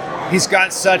time, he's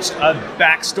got such a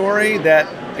backstory that,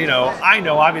 I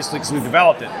know obviously because we've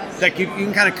developed it, that you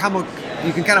can kind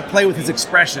of play with his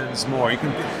expressions more.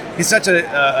 He's such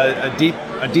a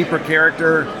deeper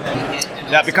character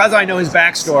that because I know his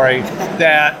backstory,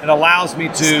 that it allows me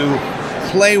to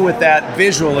play with that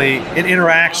visually in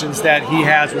interactions that he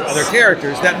has with other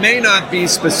characters that may not be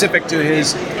specific to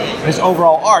his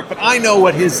overall arc, but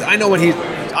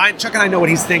Chuck and I know what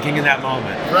he's thinking in that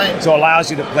moment. Right. So it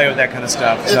allows you to play with that kind of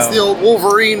stuff. It's the old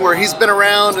Wolverine where he's been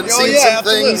around and seen some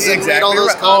absolutely. things and Exactly. made all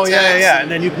those contacts.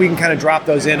 And then we can kind of drop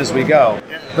those in as we go.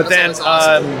 Yeah, but then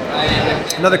awesome.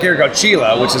 Another character called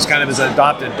Sheila, which is kind of his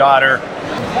adopted daughter.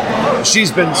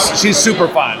 She's super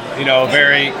fun,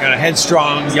 very kind of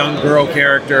headstrong young girl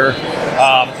character.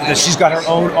 She's got her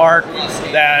own arc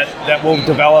that will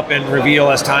develop and reveal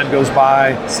as time goes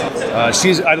by.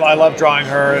 I love drawing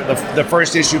her. The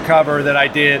first issue cover that I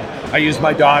did, I used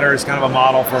my daughter as kind of a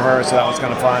model for her, so that was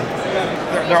kind of fun.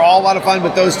 They're all a lot of fun,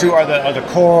 but those two are the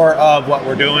core of what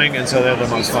we're doing, and so they're the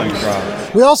most fun to draw.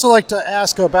 We also like to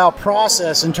ask about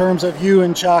process in terms of you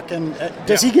and Chuck, and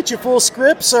does he get you full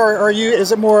scripts, or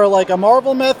is it more like a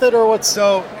Marvel method, or what's?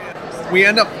 So we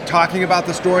end up talking about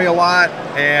the story a lot,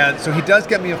 and so he does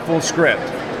get me a full script.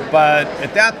 But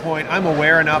at that point, I'm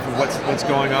aware enough of what's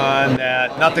going on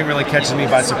that nothing really catches me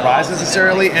by surprise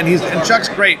necessarily. And Chuck's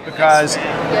great because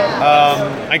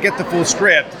I get the full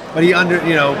script, but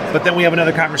but then we have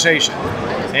another conversation.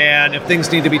 And if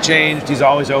things need to be changed, he's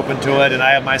always open to it, and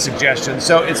I have my suggestions.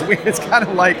 So it's kind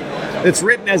of like it's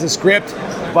written as a script,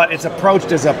 but it's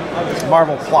approached as a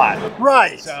Marvel plot.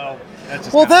 Right. So.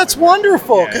 That's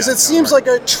wonderful because it seems like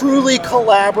a truly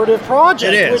collaborative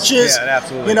project. It is. Which is, it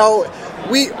absolutely.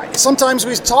 We sometimes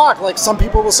we talk like some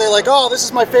people will say like, oh, this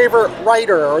is my favorite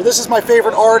writer or this is my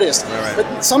favorite artist, right.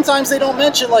 But sometimes they don't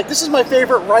mention like this is my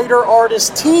favorite writer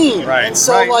artist team. Right. And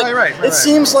so it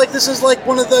seems like this is like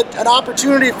an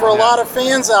opportunity for a lot of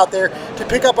fans out there to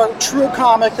pick up a true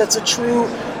comic that's a true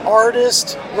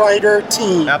artist writer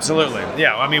team. Absolutely.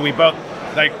 Yeah. I mean, we both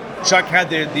like. Chuck had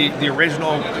the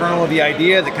original kernel of the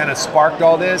idea that kind of sparked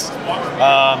all this,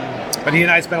 but he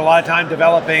and I spent a lot of time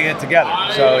developing it together.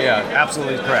 So yeah,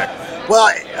 absolutely correct.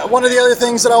 Well, one of the other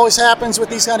things that always happens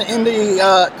with these kind of indie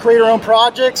creator-owned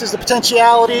projects is the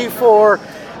potentiality for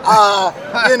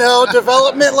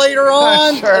development later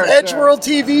on, an Edgeworld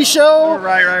TV show.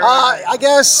 Right. I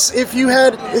guess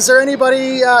is there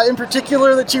anybody in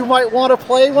particular that you might want to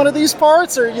play one of these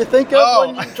parts, or you think of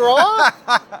when you draw?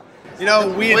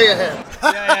 Way ahead.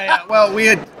 Yeah. Well, we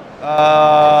had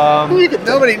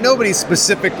nobody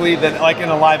specifically that like in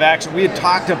a live action. We had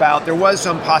talked about there was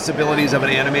some possibilities of an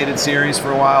animated series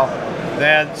for a while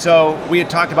Then, so we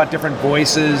had talked about different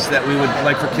voices that we would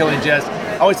like for Killian Jess.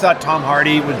 I always thought Tom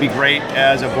Hardy would be great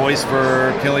as a voice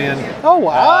for Killian. Oh,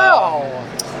 wow.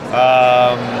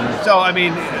 So, I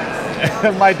mean,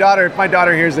 if my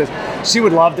daughter hears this, she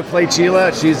would love to play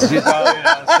Sheila. She's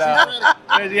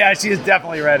yeah, she's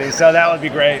definitely ready. So that would be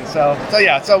great. So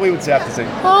we would have to see.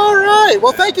 All right.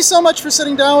 Well, thank you so much for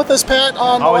sitting down with us, Pat,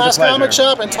 on Always The Last a pleasure. Comic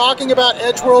Shop and talking about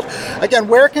Edgeworld. Again,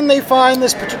 where can they find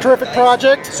this terrific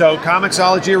project? So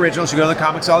Comixology Originals, you go to the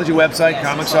Comixology website,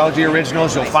 Comixology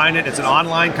Originals, you'll find it. It's an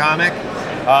online comic.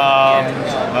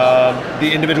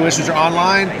 The individual issues are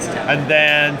online, and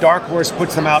then Dark Horse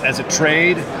puts them out as a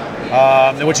trade,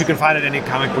 which you can find at any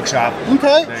comic book shop.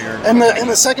 Okay. And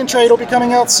the second trade will be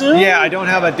coming out soon? Yeah, I don't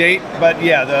have a date, but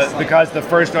yeah, because the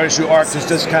first issue arc is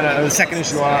just kind of, the second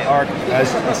issue arc,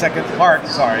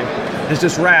 is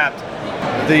just wrapped.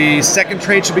 The second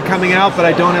trade should be coming out, but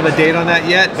I don't have a date on that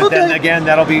yet. But then again,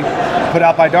 that'll be put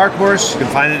out by Dark Horse. You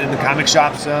can find it in the comic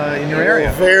shops in your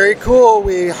area. Very cool.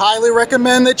 We highly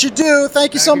recommend that you do.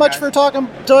 Thank you so much for talking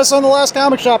to us on The Last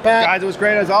Comic Shop, Pat. Guys, it was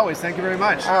great as always. Thank you very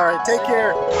much. All right, take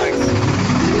care.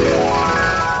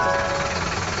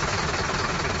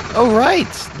 All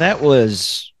right. That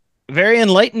was very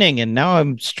enlightening, and now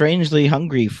I'm strangely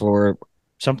hungry for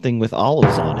something with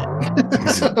olives on it.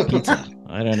 Pizza.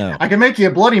 I don't know. I can make you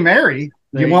a Bloody Mary.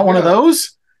 There You want one of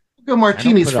those? Go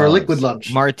martinis for a liquid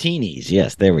lunch. Martinis.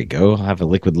 Yes, there we go. I'll have a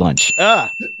liquid lunch.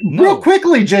 Real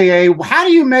quickly, J.A., how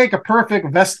do you make a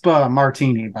perfect Vespa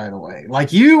martini, by the way?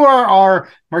 Like, you are our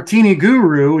martini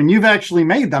guru, and you've actually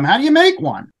made them. How do you make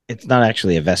one? It's not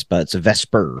actually a Vespa. It's a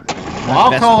Vesper.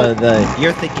 I'll call it...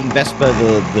 You're thinking Vespa,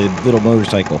 the little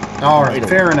motorcycle. All right,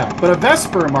 fair enough. But a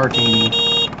Vesper martini.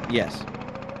 Yes.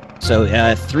 So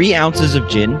 3 ounces of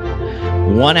gin,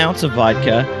 1 ounce of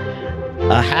vodka,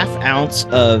 a half ounce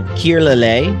of Kir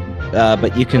Lillet,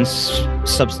 but you can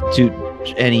substitute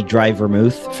any dry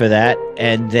vermouth for that,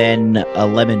 and then a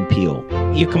lemon peel.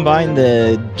 You combine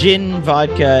the gin,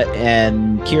 vodka,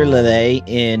 and Kir Lillet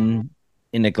in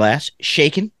a glass,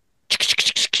 shaken.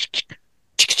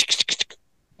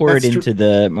 Pour it into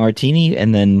the martini,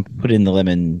 and then put in the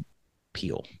lemon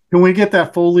peel. Can we get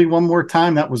that Foley one more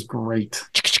time? That was great.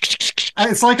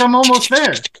 It's like I'm almost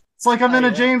there. It's like I'm in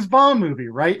a James Bond movie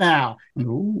right now.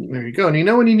 Ooh, there you go. And you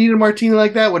know when you need a martini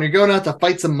like that? When you're going out to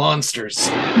fight some monsters.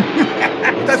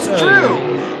 That's true.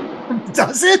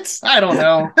 Does it? I don't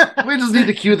know. We just need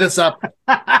to cue this up.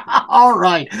 All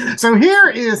right. So here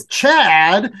is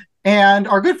Chad and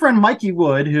our good friend Mikey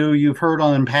Wood, who you've heard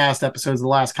on past episodes of The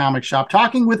Last Comic Shop,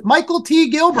 talking with Michael T.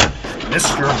 Gilbert,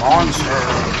 Mr.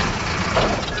 Monster.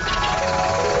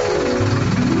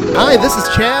 Hi, this is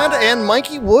Chad and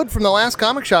Mikey Wood from The Last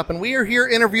Comic Shop, and we are here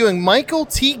interviewing Michael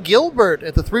T. Gilbert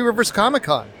at the Three Rivers Comic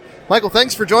Con. Michael,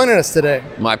 thanks for joining us today.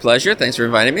 My pleasure. Thanks for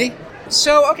inviting me.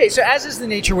 So as is the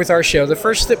nature with our show, the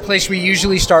first place we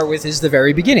usually start with is the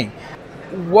very beginning.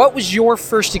 What was your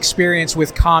first experience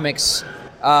with comics?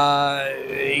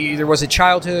 Either was it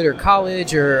childhood or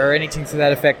college or anything to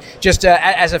that effect? Just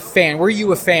as a fan, were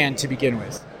you a fan to begin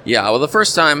with? Yeah, well, the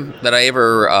first time that I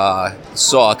ever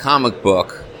saw a comic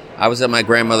book, I was at my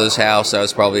grandmother's house. I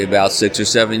was probably about 6 or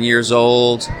 7 years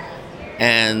old,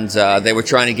 and they were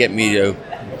trying to get me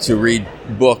to read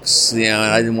books, and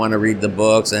I didn't want to read the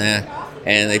books, and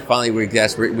they finally were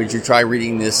desperate. Would you try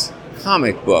reading this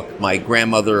comic book? My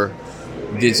grandmother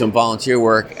did some volunteer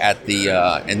work at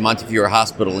the in Montefiore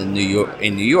Hospital in New York,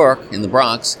 in the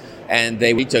Bronx, and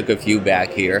we took a few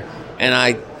back here, and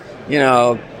I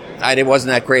wasn't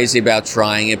that crazy about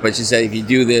trying it, but she said, if you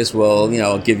do this, we'll,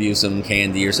 give you some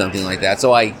candy or something like that.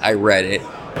 So I read it.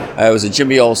 It was a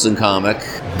Jimmy Olsen comic.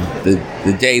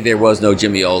 The day there was no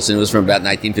Jimmy Olsen. It was from about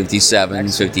 1957,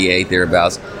 58,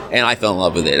 thereabouts. And I fell in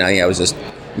love with it. I was just,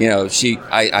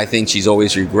 I think she's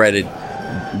always regretted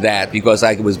that because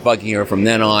I was bugging her from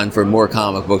then on for more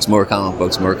comic books. Now,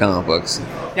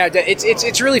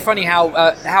 it's really funny how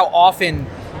often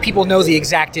people know the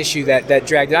exact issue that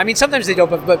dragged it. I mean, sometimes they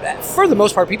don't, but for the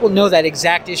most part, people know that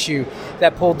exact issue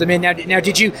that pulled them in. Now,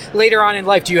 did you, later on in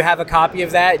life, do you have a copy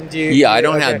of that? I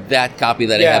don't have that copy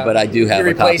that I have, but I do have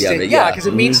a copy of it. Yeah, because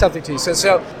it means something to you.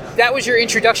 So that was your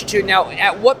introduction to it. Now,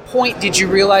 at what point did you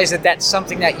realize that that's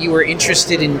something that you were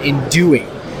interested in doing,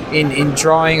 in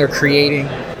drawing or creating?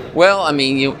 Well, I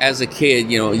mean, as a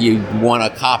kid, you want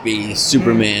to copy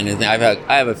Superman, and I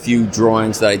have a few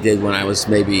drawings that I did when I was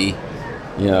maybe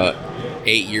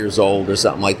 8 years old or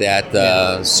something like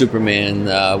that.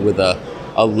 Superman with a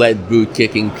a lead boot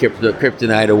kicking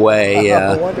kryptonite away.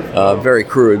 Very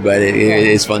crude, but it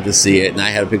is fun to see it. And I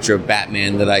had a picture of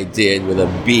Batman that I did with a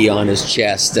bee on his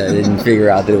chest. I didn't figure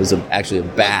out that it was actually a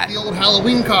bat. The old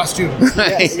Halloween costume.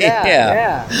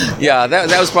 Yeah.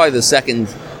 That was probably the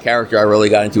second character I really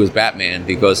got into was Batman,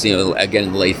 because again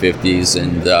in the late 50s,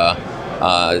 and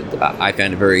I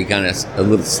found it very kind of a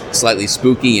little slightly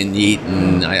spooky and neat,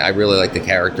 and I really like the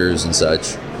characters and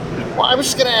such. Well, I was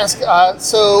just going to ask,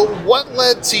 so what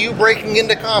led to you breaking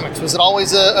into comics? Was it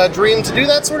always a dream to do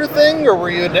that sort of thing, or were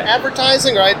you into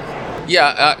advertising?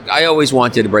 Yeah, I always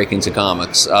wanted to break into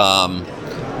comics.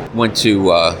 Went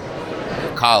to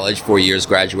college, 4 years,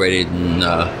 graduated,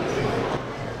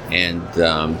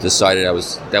 and decided that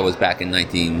was back in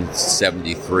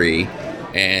 1973,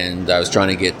 and I was trying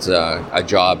to get a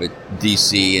job at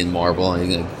DC and Marvel,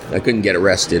 and I couldn't get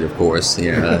arrested, of course.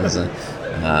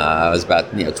 I was about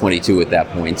 22 at that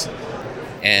point,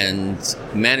 and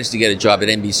managed to get a job at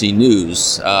NBC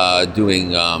News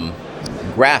doing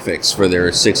graphics for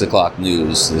their 6 o'clock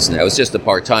news. It was just a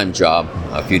part-time job,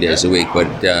 a few days a week, but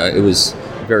it was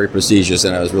very prestigious,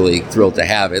 and I was really thrilled to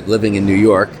have it, living in New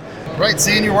York. Right,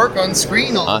 seeing your work on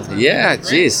screen all the time. Yeah,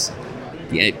 geez.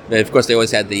 Yeah, of course, they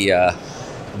always had the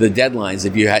deadlines.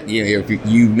 If you had, if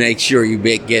you make sure you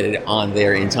get it on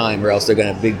there in time, or else they're going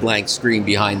to have a big blank screen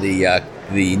behind the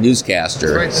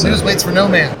newscaster. That's right, the news waits for no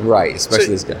man. Right, especially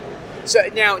this guy. So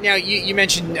now you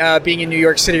mentioned being in New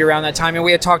York City around that time, and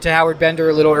we had talked to Howard Bender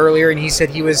a little earlier, and he said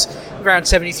he was around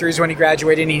 73 is when he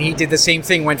graduated, and he did the same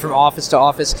thing, went from office to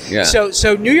office. Yeah.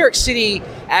 So New York City,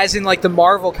 as in like the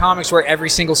Marvel comics where every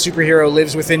single superhero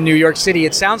lives within New York City,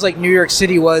 it sounds like New York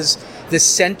City was the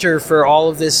center for all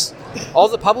of this. All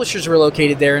the publishers were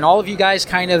located there, and all of you guys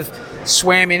kind of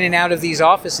swam in and out of these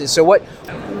offices. So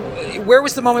where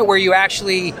was the moment where you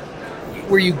actually...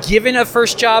 Were you given a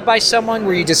first job by someone?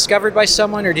 Were you discovered by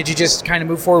someone, or did you just kind of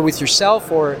move forward with yourself?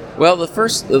 Or well,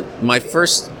 my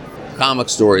first comic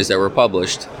stories that were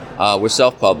published were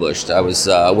self-published. I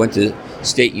went to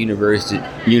State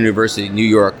University New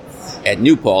York at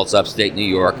New Paltz, upstate New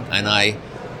York, and I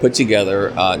put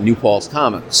together New Paltz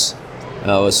Comics. It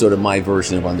was sort of my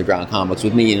version of underground comics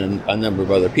with me and a number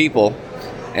of other people,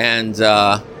 and.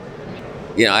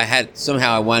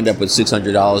 I wound up with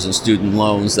 $600 in student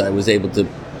loans that I was able to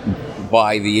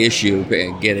buy the issue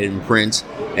and get it in print.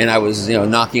 And I was,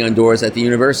 knocking on doors at the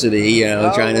university,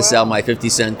 trying to sell my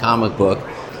 50-cent comic book.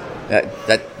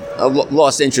 That I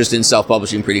lost interest in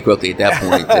self-publishing pretty quickly at that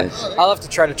point. I'll have to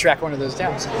try to track one of those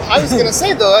down. I was going to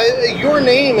say, though, your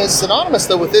name is synonymous,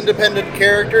 though, with independent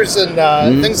characters and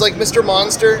things like Mr.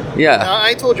 Monster. Yeah. Now,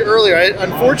 I told you earlier,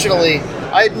 unfortunately,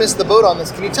 I had missed the boat on this.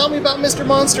 Can you tell me about Mr.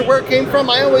 Monster, where it came from?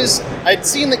 I'd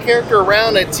seen the character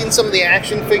around. I'd seen some of the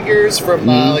action figures from,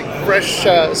 Fresh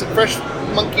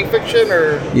Monkey Fiction,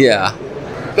 or... Yeah.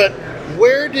 But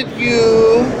where did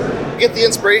you get the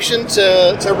inspiration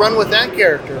to run with that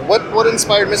character? What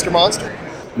inspired Mr. Monster?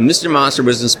 Mr. Monster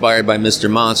was inspired by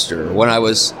Mr. Monster. When I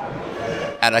was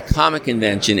at a comic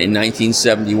convention in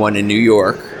 1971 in New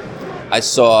York, I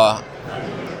saw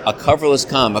a coverless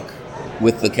comic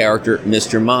with the character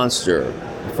Mr. Monster,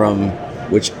 from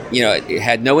which, it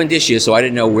had no indicia, so I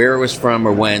didn't know where it was from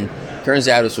or when. Turns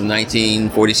out it was from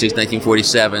 1946,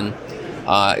 1947.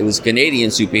 It was a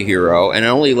Canadian superhero, and it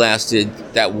only lasted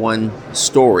that one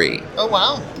story. Oh,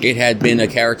 wow. It had been a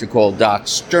character called Doc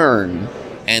Stern,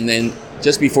 and then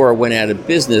just before it went out of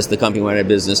business, the company went out of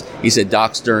business, he said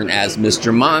Doc Stern as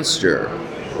Mr. Monster.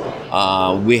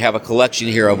 We have a collection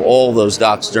here of all those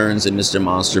Doc Stearns and Mr.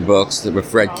 Monster books.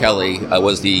 Fred Kelly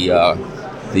was the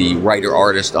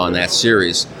writer-artist on that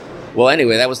series. Well,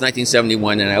 anyway, that was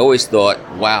 1971, and I always thought,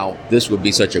 wow, this would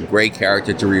be such a great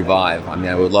character to revive. I mean,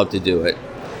 I would love to do it.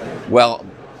 Well,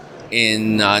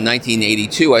 in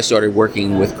 1982, I started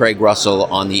working with Craig Russell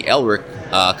on the Elric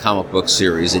comic book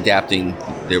series, adapting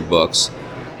their books.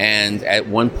 And at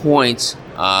one point,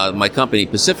 my company,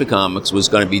 Pacific Comics, was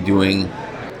going to be doing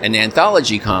an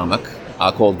anthology comic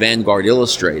called Vanguard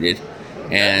Illustrated.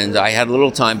 And I had a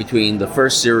little time between the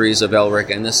first series of Elric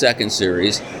and the second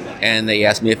series, and they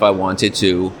asked me if I wanted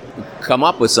to come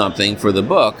up with something for the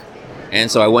book. And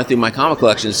so I went through my comic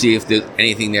collection to see if there's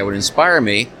anything that would inspire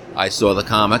me. I saw the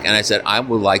comic, and I said, I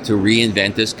would like to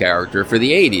reinvent this character for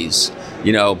the 80s.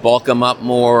 Bulk him up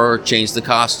more, change the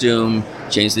costume,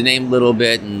 change the name a little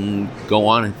bit, and go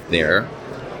on there.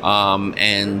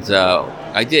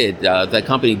 I did. That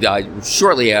company died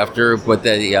shortly after, but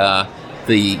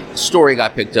the story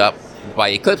got picked up by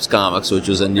Eclipse Comics, which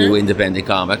was a new independent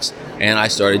comics, and I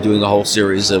started doing a whole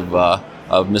series of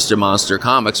Mr. Monster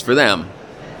comics for them.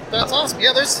 That's awesome.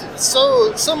 Yeah, there's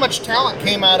so much talent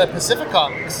came out of Pacific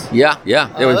Comics. Yeah.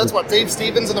 That's what Dave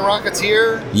Stevens and the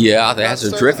Rocketeer. Yeah, they had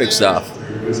some terrific stuff.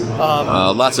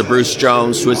 Lots of Bruce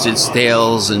Jones, Twisted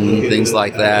Tales, and things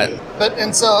like that.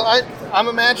 So I'm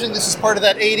imagining this is part of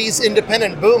that 80s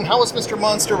independent boom. How was Mr.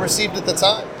 Monster received at the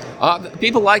time?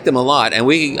 People liked him a lot, and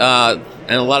we and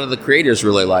a lot of the creators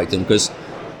really liked him because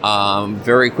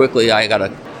very quickly I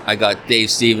got Dave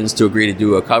Stevens to agree to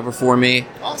do a cover for me.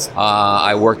 Awesome.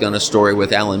 I worked on a story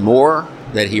with Alan Moore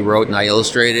that he wrote and I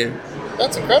illustrated.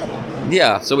 That's incredible.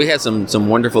 Yeah, so we had some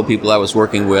wonderful people I was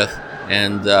working with,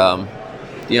 and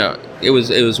it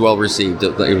was well received.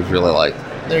 It was really liked.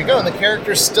 There you go, and the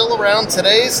character's still around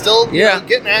today, still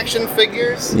getting action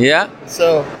figures. Yeah.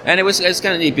 So, and it's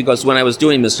kind of neat because when I was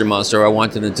doing Mr. Monster, I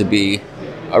wanted it to be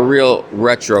a real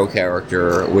retro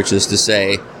character, which is to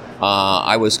say,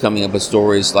 I was coming up with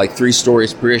stories like 3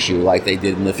 stories per issue, like they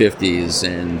did in the 50s,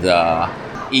 and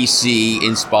EC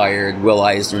inspired, Will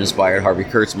Eisner inspired, Harvey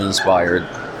Kurtzman inspired,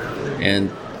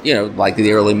 and like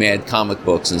the early Mad comic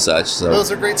books and such. So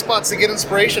those are great spots to get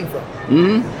inspiration from.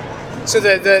 Mm-hmm. So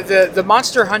the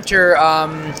Monster Hunter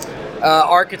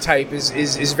archetype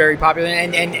is very popular,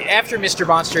 and after Mr.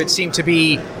 Monster, it seemed to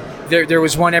be there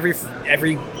was one every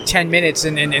 10 minutes,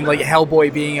 and like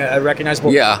Hellboy being a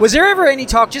recognizable. Yeah. Was there ever any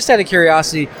talk, just out of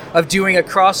curiosity, of doing a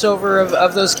crossover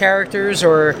of those characters,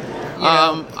 or?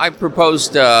 I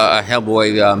proposed a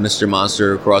Hellboy Mr.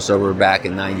 Monster crossover back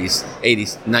in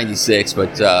 96,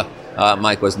 but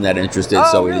Mike wasn't that interested,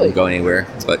 so we didn't go anywhere.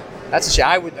 But that's a shame.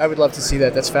 I would love to see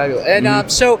that. That's fabulous.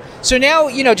 And so now,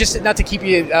 just not to keep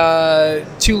you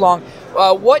too long,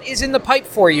 what is in the pipe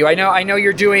for you? I know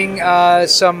you're doing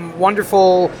some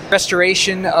wonderful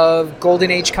restoration of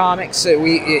Golden Age comics.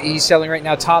 He's selling right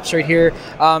now tops right here.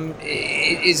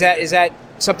 Is that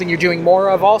something you're doing more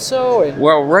of also?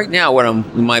 Well, right now,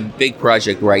 my big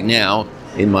project right now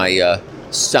in my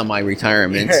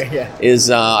semi-retirement is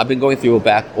I've been going through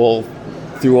all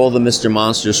the Mr.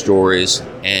 Monster stories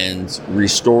and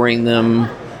restoring them.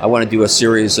 I want to do a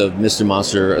series of Mr.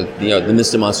 Monster, the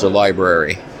Mr. Monster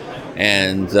library,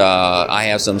 and I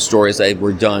have some stories that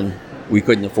were done. We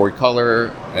couldn't afford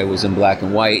color; it was in black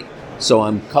and white, so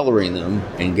I'm coloring them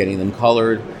and getting them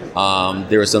colored.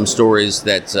 There are some stories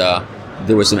that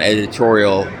there was some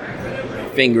editorial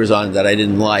fingers on it that I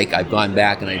didn't like. I've gone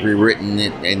back and I've rewritten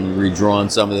it and redrawn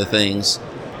some of the things.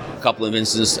 A couple of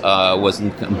instances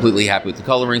wasn't completely happy with the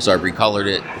coloring, so I recolored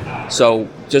it. So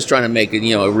just trying to make it,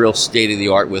 a real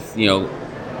state-of-the-art with,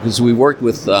 because we worked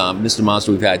with Mr.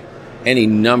 Monster, we've had any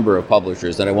number of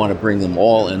publishers, and I want to bring them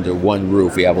all under one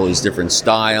roof. We have all these different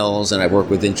styles, and I work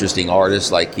with interesting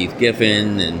artists like Keith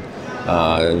Giffen and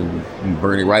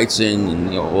Bernie Wrightson,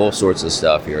 and all sorts of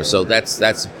stuff here. So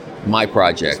that's my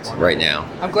project right now.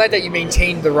 I'm glad that you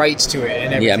maintained the rights to it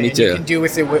and everything. Yeah, me too. You can do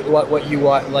with it what you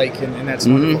want, and that's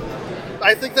wonderful.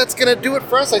 I think that's going to do it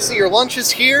for us. I see your lunch is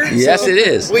here. Yes, it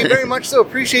is. We very much so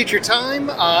appreciate your time.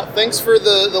 Thanks for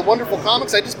the wonderful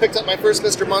comics. I just picked up my first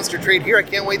Mr. Monster trade here. I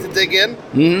can't wait to dig in.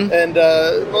 Mm-hmm. And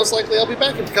most likely I'll be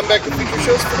back and come back to future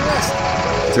shows for the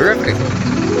rest. Terrific.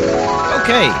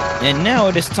 Okay, and now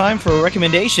it is time for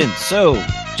recommendations. So,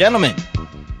 gentlemen,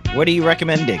 what are you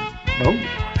recommending?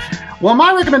 Well,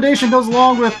 my recommendation goes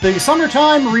along with the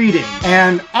summertime reading.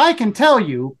 And I can tell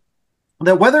you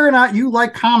that whether or not you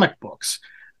like comic books,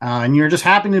 and you're just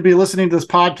happy to be listening to this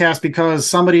podcast because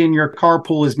somebody in your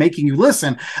carpool is making you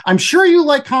listen, I'm sure you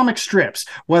like comic strips,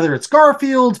 whether it's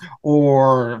Garfield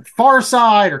or Far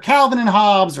Side or Calvin and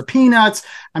Hobbes or Peanuts.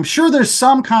 I'm sure there's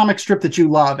some comic strip that you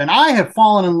love, and I have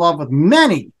fallen in love with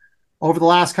many over the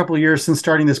last couple of years since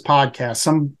starting this podcast.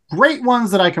 Some great ones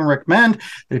that I can recommend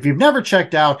that if you've never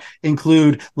checked out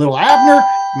include Little Abner.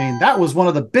 I mean, that was one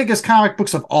of the biggest comic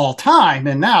books of all time,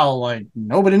 and now,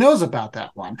 nobody knows about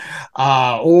that one.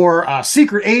 Or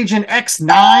Secret Agent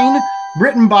X9,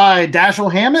 written by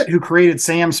Dashiell Hammett, who created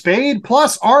Sam Spade,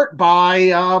 plus art by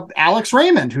Alex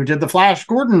Raymond, who did the Flash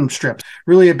Gordon strips.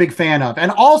 Really a big fan of.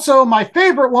 And also my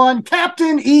favorite one,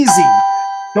 Captain Easy.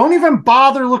 Don't even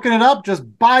bother looking it up.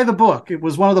 Just buy the book. It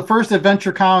was one of the first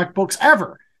adventure comic books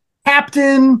ever.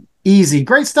 Captain Easy.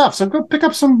 Great stuff. So go pick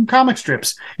up some comic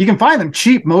strips. You can find them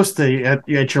cheap mostly at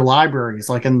your libraries,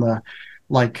 they don't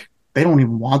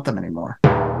even want them anymore.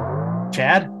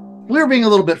 Chad? We were being a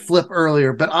little bit flip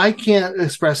earlier, but I can't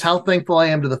express how thankful I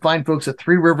am to the fine folks at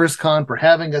Three Rivers Con for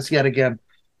having us yet again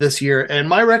this year. And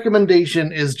my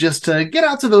recommendation is just to get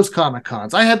out to those Comic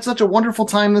Cons. I had such a wonderful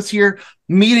time this year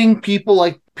meeting people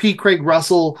like P. Craig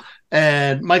Russell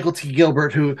and Michael T.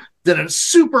 Gilbert, who did a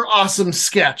super awesome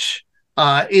sketch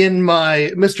in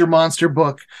my Mr. Monster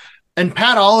book. And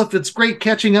Pat Olive, it's great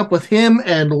catching up with him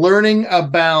and learning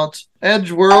about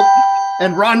Edge World.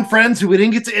 And Ron Friends, who we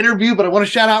didn't get to interview, but I want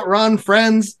to shout out Ron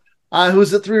Friends,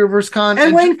 who's at Three Rivers Con.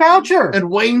 And Wayne Foucher. And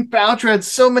Wayne Foucher had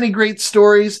so many great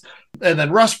stories. And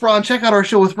then Russ Braun, check out our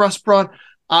show with Russ Braun.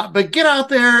 But get out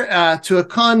there to a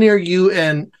con near you.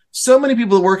 And so many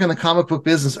people that work in the comic book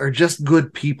business are just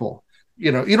good people.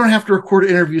 You know, you don't have to record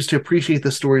interviews to appreciate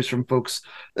the stories from folks.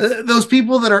 Those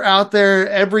people that are out there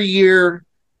every year,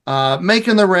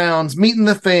 making the rounds, meeting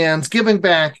the fans, giving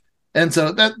back. And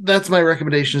so that's my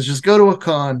recommendation, is just go to a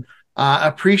con,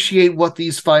 appreciate what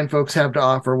these fine folks have to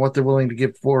offer, what they're willing to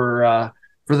give for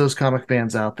those comic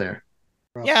fans out there.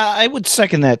 Yeah, I would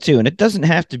second that too. And it doesn't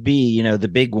have to be, the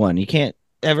big one.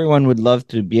 Everyone would love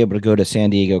to be able to go to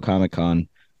San Diego Comic-Con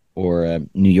or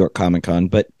New York Comic-Con,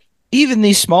 but even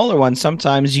these smaller ones,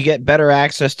 sometimes you get better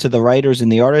access to the writers and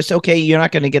the artists. Okay, you're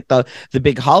not going to get the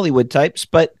big Hollywood types,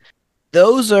 but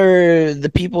those are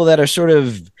the people that are sort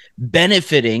of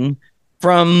benefiting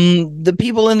from the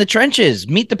people in the trenches.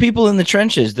 Meet the people in the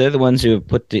trenches. They're the ones who have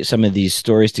put some of these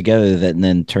stories together that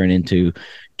then turn into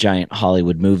giant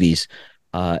Hollywood movies.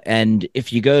 And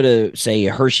if you go to, say,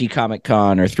 Hershey Comic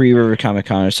Con or Three River Comic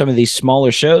Con or some of these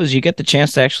smaller shows, you get the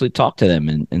chance to actually talk to them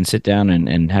and sit down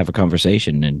and have a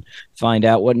conversation and find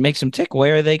out what makes them tick,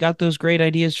 where they got those great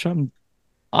ideas from.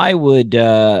 I would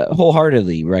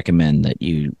wholeheartedly recommend that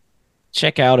you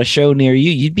check out a show near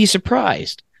you. You'd be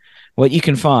surprised what you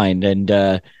can find.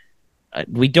 And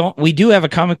we do have a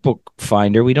comic book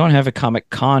finder. We don't have a Comic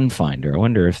Con finder. I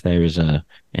wonder if there's an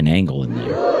angle in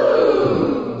there.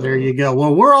 There you go.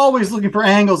 Well, we're always looking for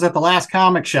angles at the Last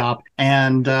Comic Shop.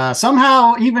 And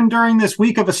somehow, even during this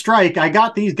week of a strike, I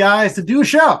got these guys to do a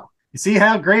show. You see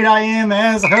how great I am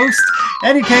as a host?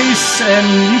 Any case,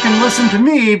 and you can listen to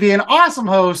me be an awesome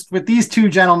host with these two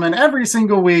gentlemen every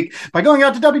single week by going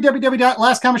out to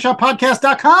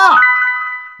www.lastcomicshoppodcast.com.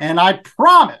 And I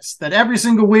promise that every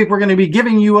single week we're going to be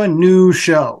giving you a new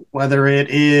show, whether it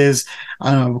is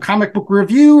a comic book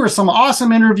review or some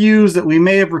awesome interviews that we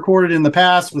may have recorded in the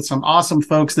past with some awesome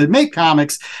folks that make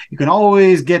comics. You can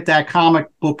always get that comic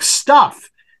book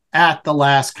stuff at the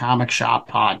Last Comic Shop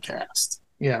podcast.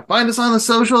 Yeah, find us on the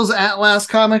socials at Last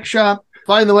Comic Shop.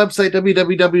 Find the website,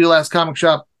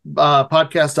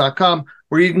 www.lastcomicshoppodcast.com,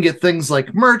 where you can get things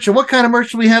like merch. And what kind of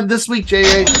merch do we have this week,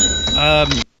 J.A.?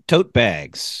 Tote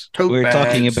bags. We're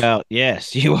talking about,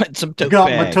 yes, you want some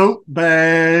tote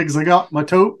bags. I got my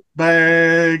tote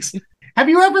bags. Have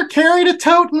you ever carried a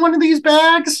tote in one of these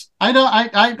bags?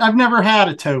 I've never had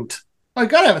a tote. I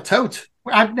gotta have a tote.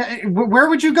 Where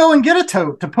would you go and get a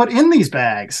tote to put in these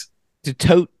bags? To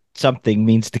tote something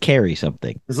means to carry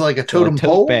something. Is it like a totem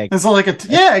pole? Bag. It's like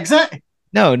yeah, exactly.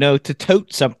 No, to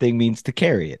tote something means to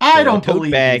carry it. I don't believe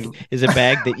tote bag you. Is a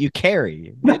bag that you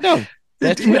carry. No.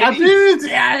 That's what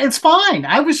it's fine.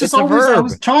 I was just I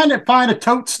was trying to find a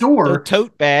tote store. So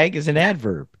tote bag is an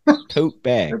adverb. Tote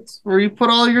bag. That's where you put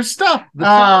all your stuff. You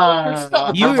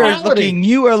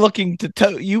are looking to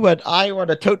tote. I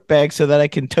want a tote bag so that I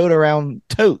can tote around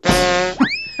totes.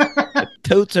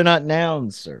 Totes are not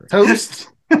nouns, sir. Toast.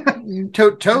 You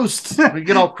tote toast. We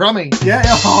get all crummy. Yeah.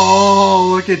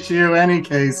 Oh, look at you. Any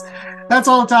case. That's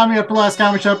all the time we have for Last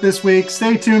Comic Shop this week.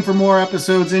 Stay tuned for more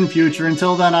episodes in future.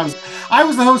 Until then, I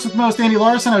was the host with most, Andy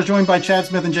Larson. I was joined by Chad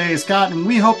Smith and J.A. Scott, and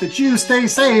we hope that you stay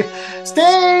safe.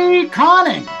 Stay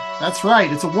conning. That's right.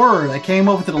 It's a word. I came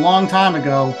up with it a long time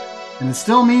ago, and it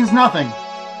still means nothing.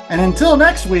 And until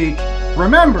next week,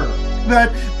 remember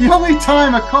that the only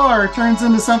time a car turns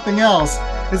into something else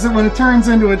is when it turns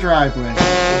into a driveway.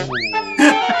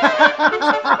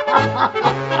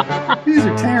 These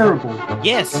are terrible.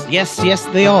 Yes,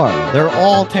 they are. They're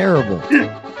all terrible.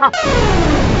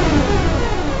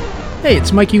 Hey,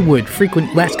 it's Mikey Wood,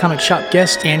 frequent Last Comic Shop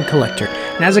guest and collector.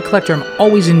 And as a collector, I'm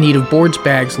always in need of boards,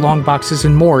 bags, long boxes,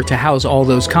 and more to house all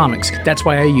those comics. That's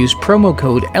why I use promo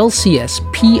code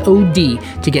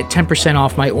LCSPOD to get 10%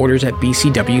 off my orders at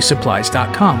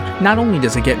bcwsupplies.com. Not only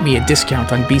does it get me a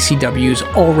discount on BCW's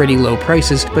already low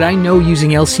prices, but I know using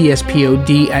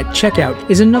LCSPOD at checkout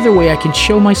is another way I can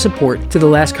show my support to the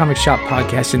Last Comic Shop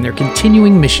podcast and their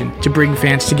continuing mission to bring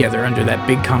fans together under that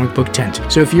big comic book tent.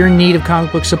 So if you're in need of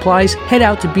comic book supplies, head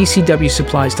out to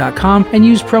bcwsupplies.com and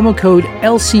use promo code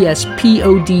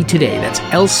LCSPOD today. That's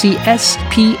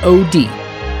LCSPOD.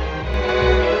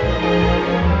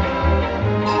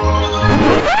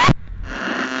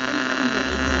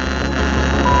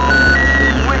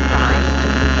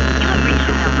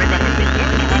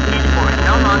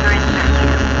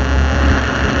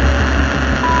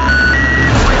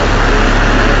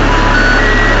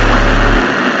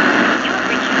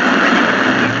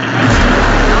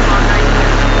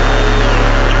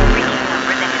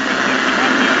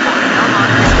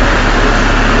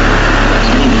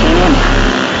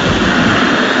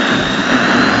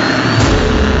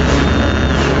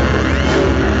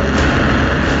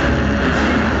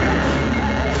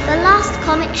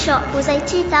 Shop was a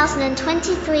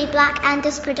 2023 Black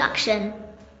Angus production.